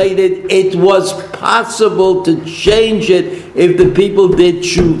formulated, it was possible to change it if the people did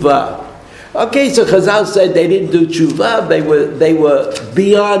tshuva. Okay, so Chazal said they didn't do tshuva, they were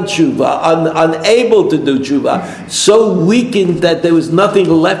beyond tshuva, unable to do tshuva, so weakened that there was nothing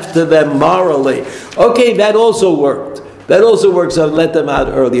left to them morally. Okay, that also worked. That also works, so let them out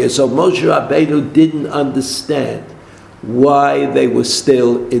earlier. So Moshe Rabbeinu didn't understand why they were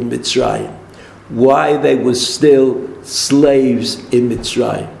still in Mitzrayim, why they were still slaves in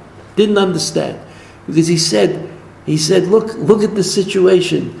Mitzrayim. Didn't understand. Because he said, look at the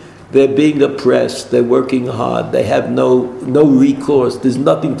situation. They're being oppressed, they're working hard, they have no recourse, there's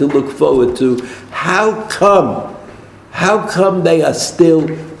nothing to look forward to. How come they are still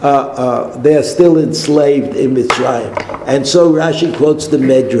enslaved in Mitzrayim? And so Rashi quotes the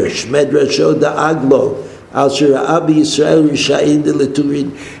Medrash Da'aglo Al Shira'a Yisrael Risha'in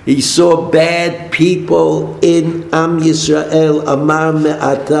Dileturin. He saw bad people in Am Yisrael, Amar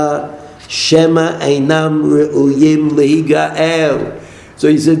Me'ata Shema Einam Re'uyim Ligael. So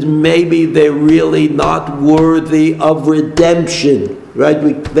he said, maybe they're really not worthy of redemption, right?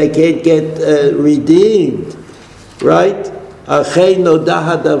 They can't get redeemed, right? Achei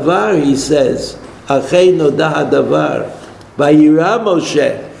nodah hadavar, he says. Achei nodah hadavar. Vayira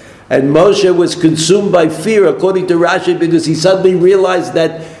Moshe. And Moshe was consumed by fear, according to Rashi, because he suddenly realized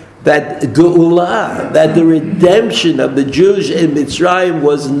that Geulah, that the redemption of the Jews in Mitzrayim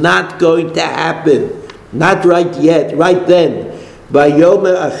was not going to happen. Not right yet, right then.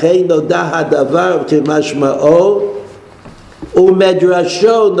 Vayomer achei nodah hadavar k'mashma'o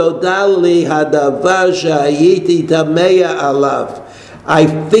umedrasho nodah li hadavar shehayiti tameya alav. I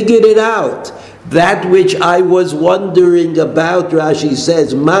figured it out. That which I was wondering about, Rashi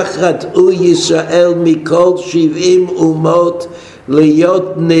says, Machat u Yisrael mikol shivim umot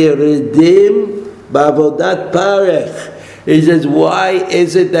liyot neredim bavodat parech. He says, why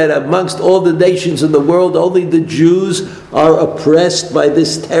is it that amongst all the nations in the world, only the Jews are oppressed by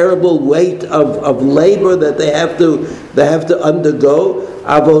this terrible weight of labor that they have to undergo?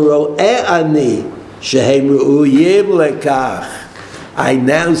 I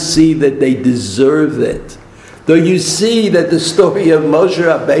now see that they deserve it. Though you see that the story of Moshe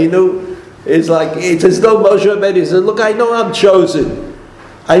Rabbeinu is like, it's as though Moshe Rabbeinu says, look, I know I'm chosen.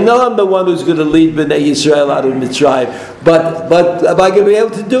 I know I'm the one who's going to lead Bnei Yisrael out of Mitzrayim, but am I going to be able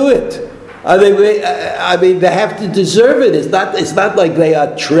to do it? I mean, they have to deserve it. It's not like they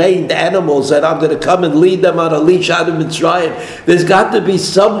are trained animals and I'm going to come and lead them on a leash out of Mitzrayim. There's got to be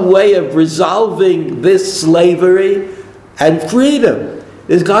some way of resolving this slavery and freedom.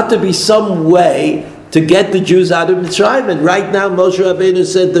 There's got to be some way to get the Jews out of Mitzrayim. And right now, Moshe Rabbeinu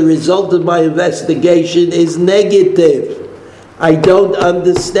said the result of my investigation is negative. I don't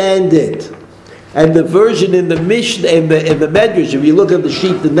understand it. And the version in the Mishnah, in the Medrash, if you look at the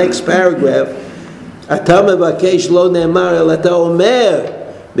sheet, the next paragraph, Ata mevakesh lo ne'emar el ata omer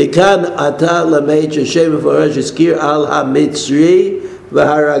מכאן אתה למד ששם מפורש הזכיר על המצרי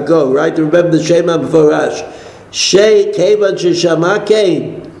והרגו. Right? Remember the שם המפורש. כיוון ששמע כן,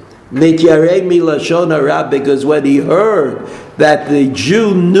 מתיירא מלשון הרע, because when he heard that the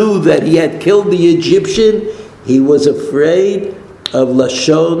Jew knew that he had killed the Egyptian, he was afraid of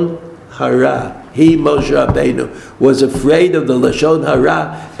lashon hara. He, Moshe Rabbeinu, was afraid of the lashon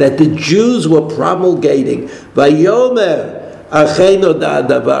hara that the Jews were promulgating. Vayomer achei noda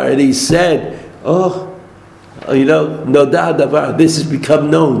davar, and he said, "Oh, noda davar. This has become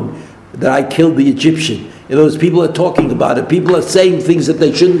known that I killed the Egyptian." Those people are talking about it. People are saying things that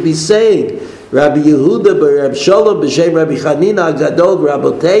they shouldn't be saying. Rabbi Yehuda b'Rab Shalom b'Shem Rabbi Chanina Agadol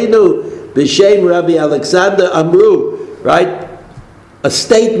Rabboteinu b'Shem Rabbi Alexander Amru. Right? A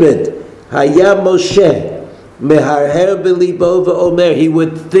statement. Haya Moshe meharher b'libo v'omer. He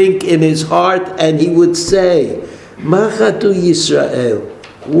would think in his heart and he would say, Machatu Yisrael.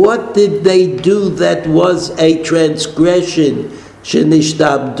 What did they do that was a transgression?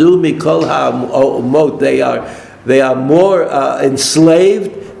 Shenishtabdu mikol ha'omot. They are more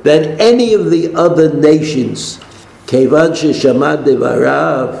enslaved than any of the other nations. Kevan sheshama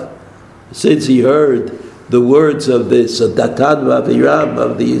devarav. Since he heard the words of this Datan v'Aviram,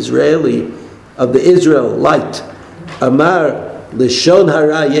 of the Israelite, Amar lashon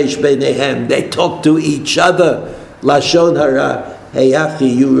hara yesh beinehem. They talk to each other lashon hara.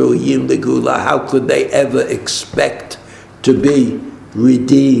 Heyachi yuroyim legula. How could they ever expect to be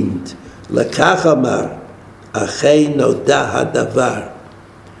redeemed? Lekach amar achei noda hadavar.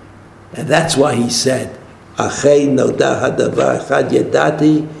 And that's why he said, Achei noda hadavar chad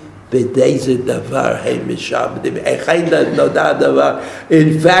yedati b'deize davar he mishabdim. Achei noda hadavar.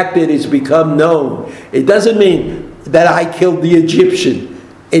 In fact, it has become known. It doesn't mean that I killed the Egyptian.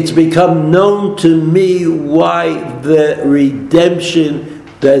 It's become known to me why the redemption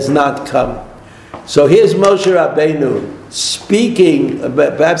does not come. So here's Moshe Rabbeinu speaking,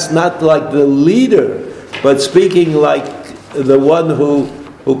 perhaps not like the leader, but speaking like the one who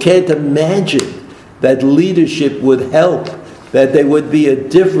can't imagine that leadership would help, that there would be a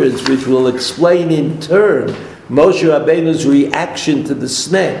difference, which will explain in turn Moshe Rabbeinu's reaction to the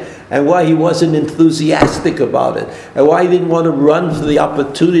sneh, and why he wasn't enthusiastic about it, and why he didn't want to run for the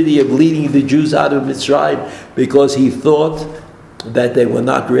opportunity of leading the Jews out of Mitzrayim, because he thought that they were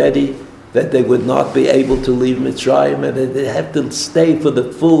not ready, that they would not be able to leave Mitzrayim, and that they'd have to stay for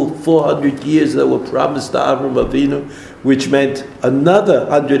the full 400 years that were promised to Avram Avinu, which meant another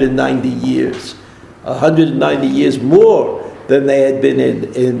 190 years, 190 years more than they had been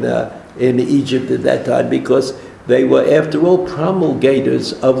in Egypt at that time, because they were, after all,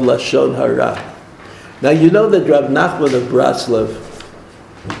 promulgators of Lashon Hara. Now, you know that Rav Nachman of Braslov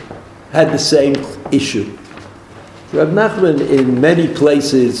had the same issue. Rav Nachman, in many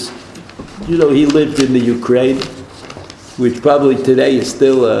places, he lived in the Ukraine, which probably today is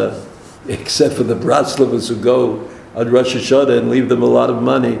still, except for the Braslovers who go on Rosh Hashanah and leave them a lot of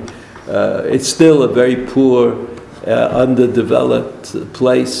money, it's still a very poor, underdeveloped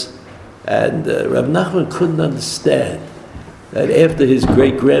place. And Rav Nachman couldn't understand that after his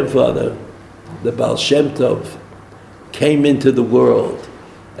great-grandfather, the Baal Shem Tov, came into the world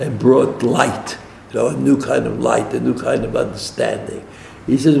and brought light, a new kind of light, a new kind of understanding.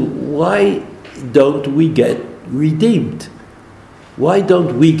 He says, why don't we get redeemed? Why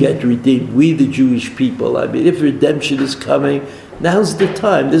don't we get redeemed, we the Jewish people? I mean, if redemption is coming, now's the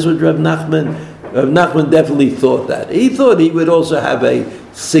time. This is what Rav Nachman definitely thought that. He thought he would also have a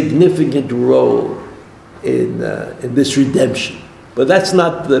significant role in this redemption. But that's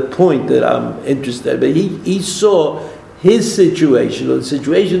not the point that I'm interested in. But he saw his situation, or the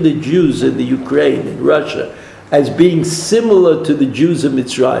situation of the Jews in the Ukraine, in Russia, as being similar to the Jews of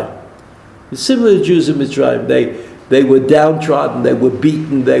Mitzrayim. Similar to the Jews of Mitzrayim. They were downtrodden, they were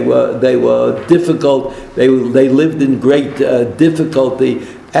beaten, they were difficult, they lived in great difficulty,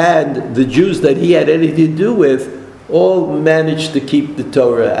 and the Jews that he had anything to do with all managed to keep the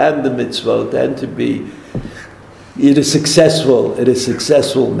Torah and the mitzvot and to be in a successful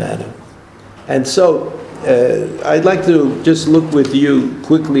manner. And so I'd like to just look with you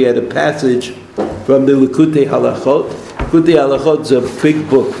quickly at a passage from the Likutei Halachot. Likutei Halachot is a big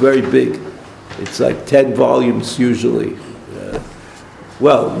book, very big. It's like 10 volumes usually.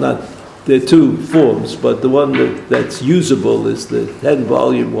 There are two forms, but the one that's usable is the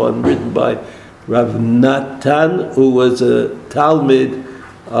 10-volume one written by Rav Natan, who was a Talmid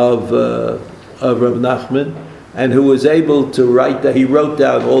of Rav Nachman, and who was able to write that. He wrote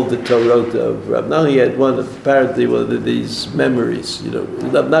down all the Torot of Rav Nachman. He had one of these memories.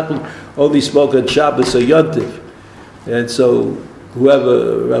 Rav Nachman only spoke on Shabbos or Yontif, and so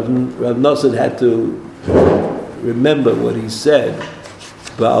whoever Rav Nosson had to remember what he said,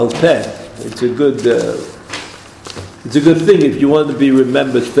 Baal Peh. It's a good thing if you want to be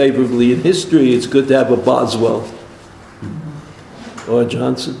remembered favorably in history. It's good to have a Boswell or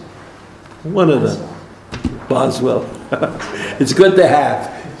Johnson, one of them. Boswell. It's good to have.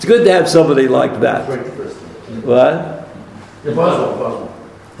 It's good to have somebody like that. What? Boswell.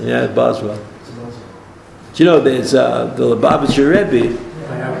 Yeah, Boswell. Do you know there's the Lubavitcher Rebbe,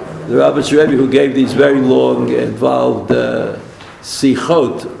 the Lubavitcher Rebbe who gave these very long, involved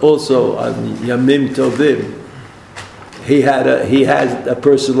sichot also on Yamim Tovim. He had a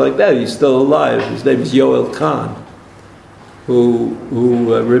person like that. He's still alive. His name is Yoel Kahn, who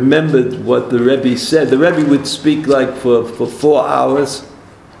remembered what the Rebbe said. The Rebbe would speak like for 4 hours,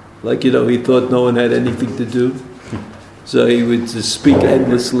 like he thought no one had anything to do. So he would just speak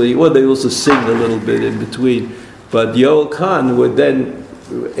endlessly. Well, they also sing a little bit in between. But Yoel Kahn would then,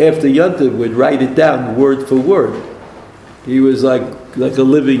 after Yontif, would write it down word for word. He was like a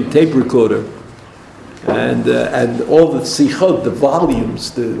living tape recorder. And all the sichot, the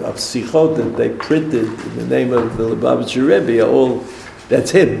volumes of sichot that they printed in the name of the Lubavitcher Rebbe,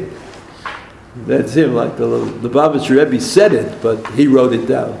 that's him. That's him. Like the Lubavitcher Rebbe said it, but he wrote it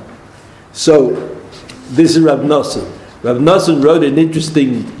down. So this is Rav Nosson. Rav Nosson wrote an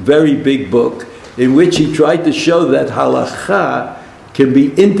interesting, very big book in which he tried to show that halacha can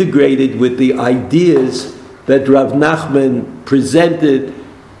be integrated with the ideas that Rav Nachman presented,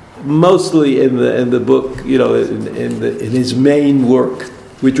 mostly in the book, in his main work,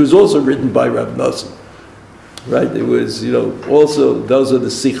 which was also written by Rav Nosson. Right? It was, also those are the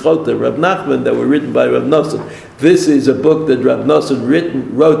sichot of Rav Nachman that were written by Rav Nosson. This is a book that Rav Nosson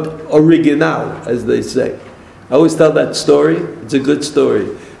wrote original, as they say. I always tell that story. It's a good story.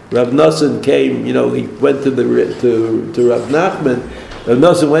 Rav Nosson came, he went to Rav Nachman. Rav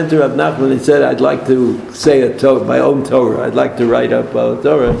Nosson went to Rav Nachman and said, I'd like to say a Torah, my own Torah. I'd like to write up a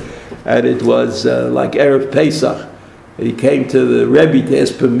Torah. And it was like Erev Pesach. And he came to the Rebbe to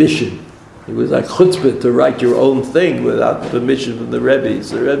ask permission. It was like chutzpah to write your own thing without permission from the Rebbe.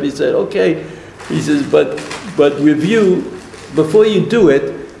 So the Rebbe said, okay. He says, but review, before you do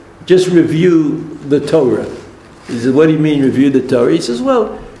it, just review the Torah. He says, what do you mean review the Torah? He says,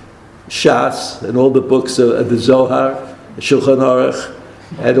 well, Shas and all the books of the Zohar, Shulchan Aruch,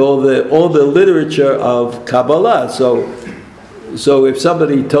 and all the literature of Kabbalah. So if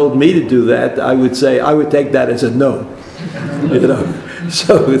somebody told me to do that, I would take that as a no.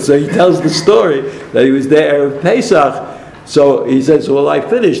 So he tells the story that he was there Erev Pesach. So he says, well, I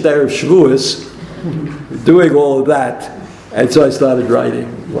finished Erev Shavuos doing all of that, and so I started writing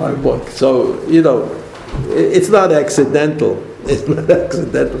my book. So it's not accidental. It's not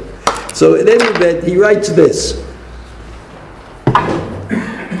accidental. So in any event, he writes this,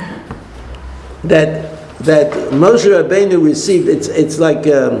 that Moshe Rabbeinu received, it's like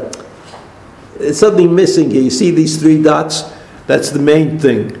it's something missing here. You see these 3 dots? That's the main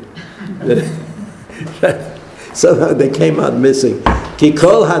thing. Somehow they came out missing. Ki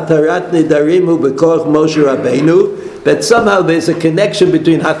kol hatarat nidarimu b'koch Moshe Rabbeinu. That somehow there's a connection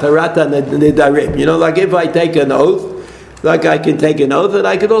between hatarat and nidarim. Like if I take an oath, like I can take an oath, and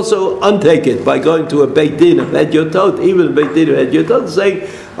I can also untake it by going to a Beit Din of Hedyotot, even a Beit Din of Hedyotot, saying,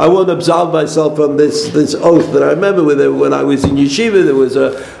 I won't absolve myself from this oath. That I remember when I was in yeshiva, there was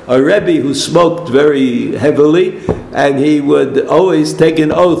a Rebbe who smoked very heavily, and he would always take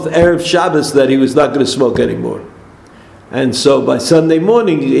an oath Erev Shabbos that he was not going to smoke anymore. And so by Sunday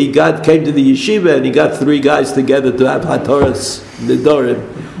morning, he came to the yeshiva, and he got 3 guys together to have Hatoras Nidorim.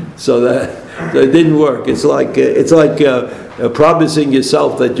 So it didn't work. It's like promising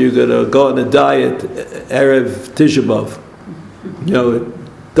yourself that you're going to go on a diet Erev Tisha B'Av. It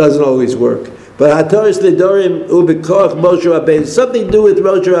doesn't always work. But Hatoras Nidorim u'b'koch Moshe Rabbeinu, something to do with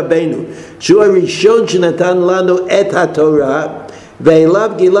Moshe Rabbeinu. Shu harishon shenatan lanu et haTorah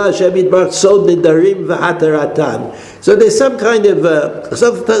ve'elav gilah Hashem yitbarach sod nidarim v'hataratan. So there's some kind of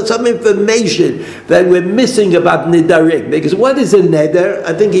some information that we're missing about nidarim. Because what is a neder?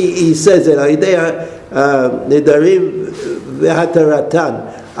 I think he says it. Nidarim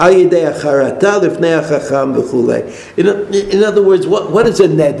v'hataratan. In other words, what is a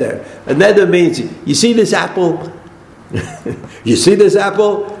neder? A neder means, you see this apple? You see this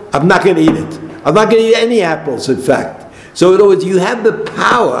apple? I'm not going to eat it. I'm not going to eat any apples, in fact. So in other words, you have the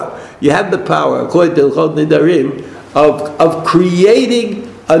power, according to Hilchot Nidarim, of creating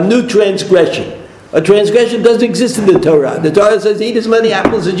a new transgression. A transgression doesn't exist in the Torah. The Torah says, eat as many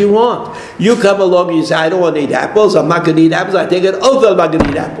apples as you want. You come along and you say, I don't want to eat apples, I'm not going to eat apples, I take an oath I'm not going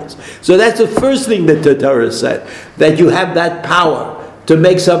to eat apples. So that's the first thing that the Torah said, that you have that power to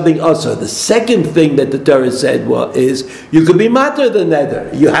make something also. The second thing that the Torah said is, you could be matter the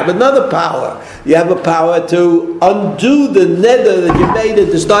neder. You have another power. You have a power to undo the neder that you made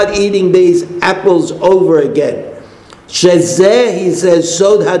and to start eating these apples over again. Shezeh, he says,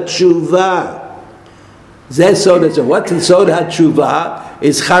 sod ha-tshuva. What's in sod ha-tshuva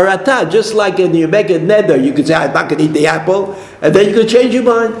is charata. Just like when you make a neder, you can say, I'm not going to eat the apple, and then you can change your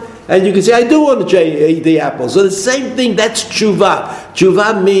mind. And you can say, I do want to eat the apple. So the same thing, that's tshuva.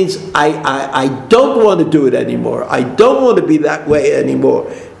 Tshuva means I don't want to do it anymore. I don't want to be that way anymore.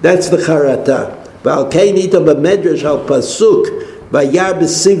 That's the charata.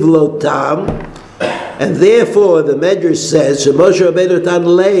 And therefore, the Medrash says, Moshe Rabbeinu tan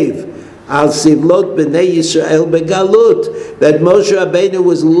leiv al sivlot b'nei Yisrael begalut, that Moshe Rabbeinu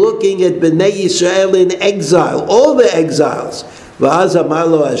was looking at b'nei Yisrael in exile, all the exiles. ואז אמר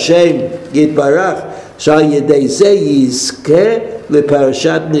לו השם יתברך שעל ידי זה יזכה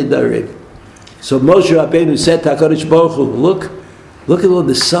לפרשת נדרים. So Moshe Rabbeinu said to HaKadosh Baruch Hu, look at all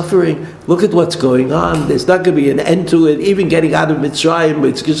the suffering, look at what's going on, there's not going to be an end to it, even getting out of Mitzrayim,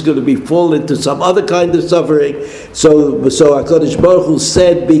 it's just going to be fall into some other kind of suffering. So HaKadosh Baruch Hu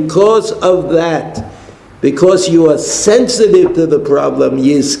said, because of that, because you are sensitive to the problem,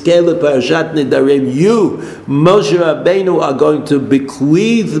 Yizkel Parashat Nidarim, you, Moshe Rabbeinu, are going to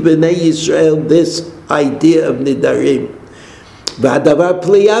bequeath Bnei Yisrael this idea of Nidarim. V'adavar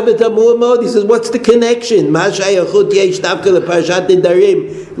pliya b'tamur mod. He says, what's the connection? Ma shayachut yesh davka leParashat Nidarim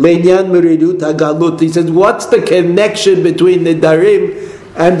le'inyan meridut hagalut. He says, what's the connection between Nidarim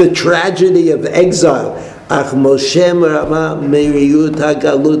and the tragedy of exile? Ach Moshe meriyut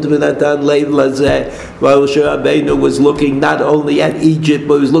hagalut v'natan leiv lazeh. Moshe Rabbeinu was looking not only at Egypt,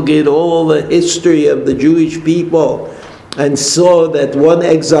 but was looking at all the history of the Jewish people, and saw that one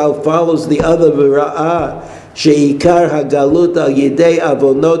exile follows the other. V'ra'ah she'ikar hagalut al yedei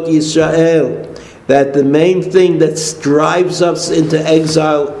avonot Yisrael. That the main thing that drives us into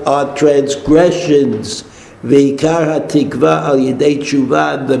exile are transgressions. V'ikar hatikva al yedei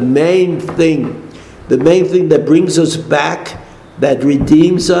tshuva. The main thing that brings us back, that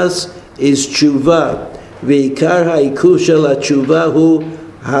redeems us, is tshuva. V'ikar ha'ikuv shel ha'tshuva hu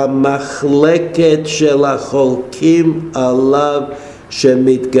ha'machleket shel ha'cholkim alav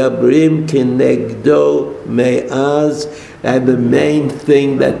shemitgabrim kenegdo me'az. And the main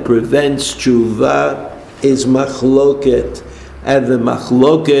thing that prevents tshuva is machloket. And the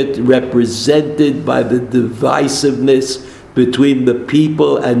machloket represented by the divisiveness between the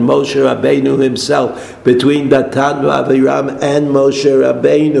people and Moshe Rabbeinu himself, between Datan Aviram and Moshe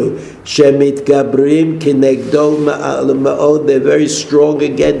Rabbeinu. Shemit Gabrim Kinegdo Ma'od, they're very strong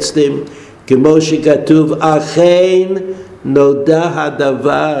against him. Kemoshe Katuv Achein Noda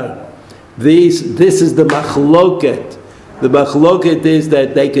Hadavar. This is the machloket. The machloket is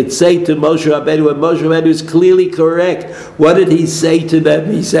that they could say to Moshe Rabbeinu, and Moshe Rabbeinu is clearly correct. What did he say to them?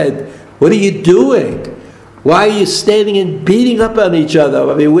 He said, what are you doing? Why are you standing and beating up on each other?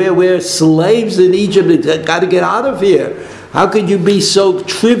 I mean, we're slaves in Egypt. We've got to get out of here. How could you be so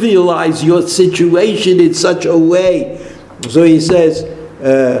trivialize your situation in such a way? So he says,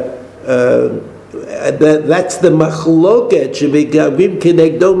 that's the machloket.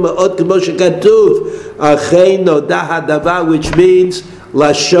 Which means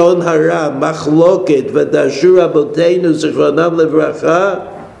lashon hara, machloket. V'dashu rabotenu zichronam levracha.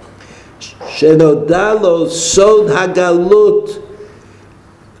 Shenodalo sod hagalut.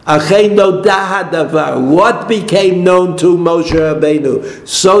 Achein noda hadavar. What became known to Moshe Rabbeinu?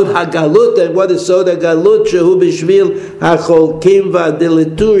 Sod hagalut. And what is sod hagalut? Shehu b'shvil hacholkim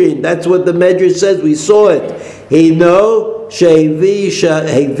v'adiliturin. That's what the Medrash says. We saw it. He know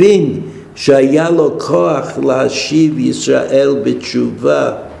shehevin shayalo koach la'ashiv Yisrael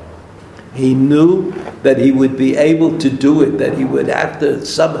b'tshuva. He knew that he would be able to do it, that he would have to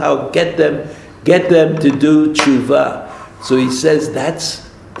somehow get them to do tshuva. So he says that's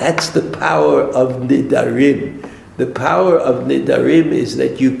the power of Nidarim. The power of Nidarim is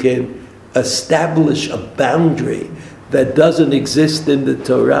that you can establish a boundary that doesn't exist in the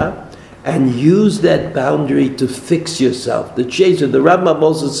Torah and use that boundary to fix yourself. The Rambam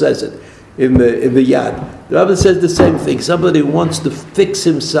also says it in the Yad. The Rambam says the same thing. Somebody who wants to fix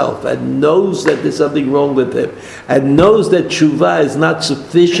himself and knows that there's something wrong with him and knows that tshuva is not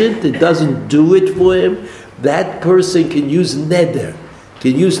sufficient, it doesn't do it for him, that person can use neder,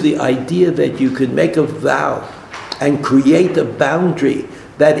 can use the idea that you can make a vow and create a boundary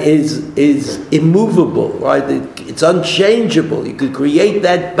that is immovable, right? It's unchangeable. You could create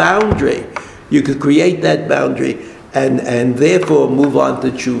that boundary. You could create that boundary and therefore move on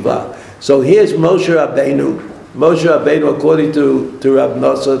to tshuva. So here's Moshe Rabbeinu. Moshe Rabbeinu, according to Rav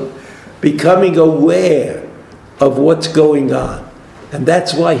Nosson, becoming aware of what's going on. And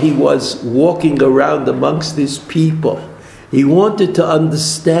that's why he was walking around amongst his people. He wanted to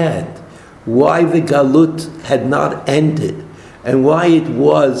understand why the Galut had not ended and why it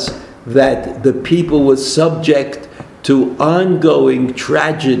was that the people were subject to ongoing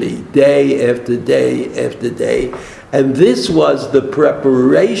tragedy day after day after day. And this was the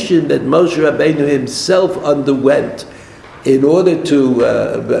preparation that Moshe Rabbeinu himself underwent in order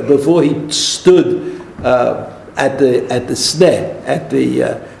to, before he stood at the sneh,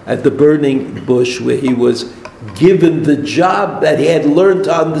 at the burning bush, where he was given the job that he had learned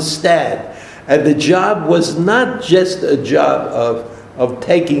to understand. And the job was not just a job of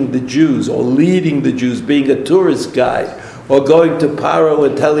taking the Jews or leading the Jews, being a tourist guide, or going to Paro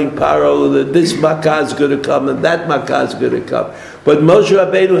and telling Paro that this Makkah is going to come and that Makkah is going to come. But Moshe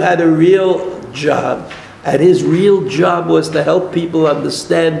Rabbeinu had a real job, and his real job was to help people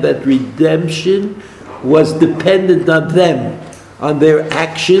understand that redemption was dependent on them, on their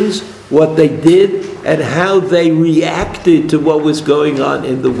actions, what they did, and how they reacted to what was going on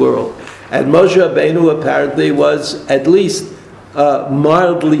in the world. And Moshe Rabbeinu apparently was at least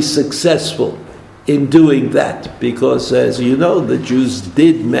mildly successful in doing that, because, as you know, the Jews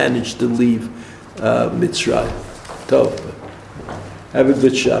did manage to leave Mitzrayim. Tov. Have a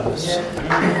good Shabbos.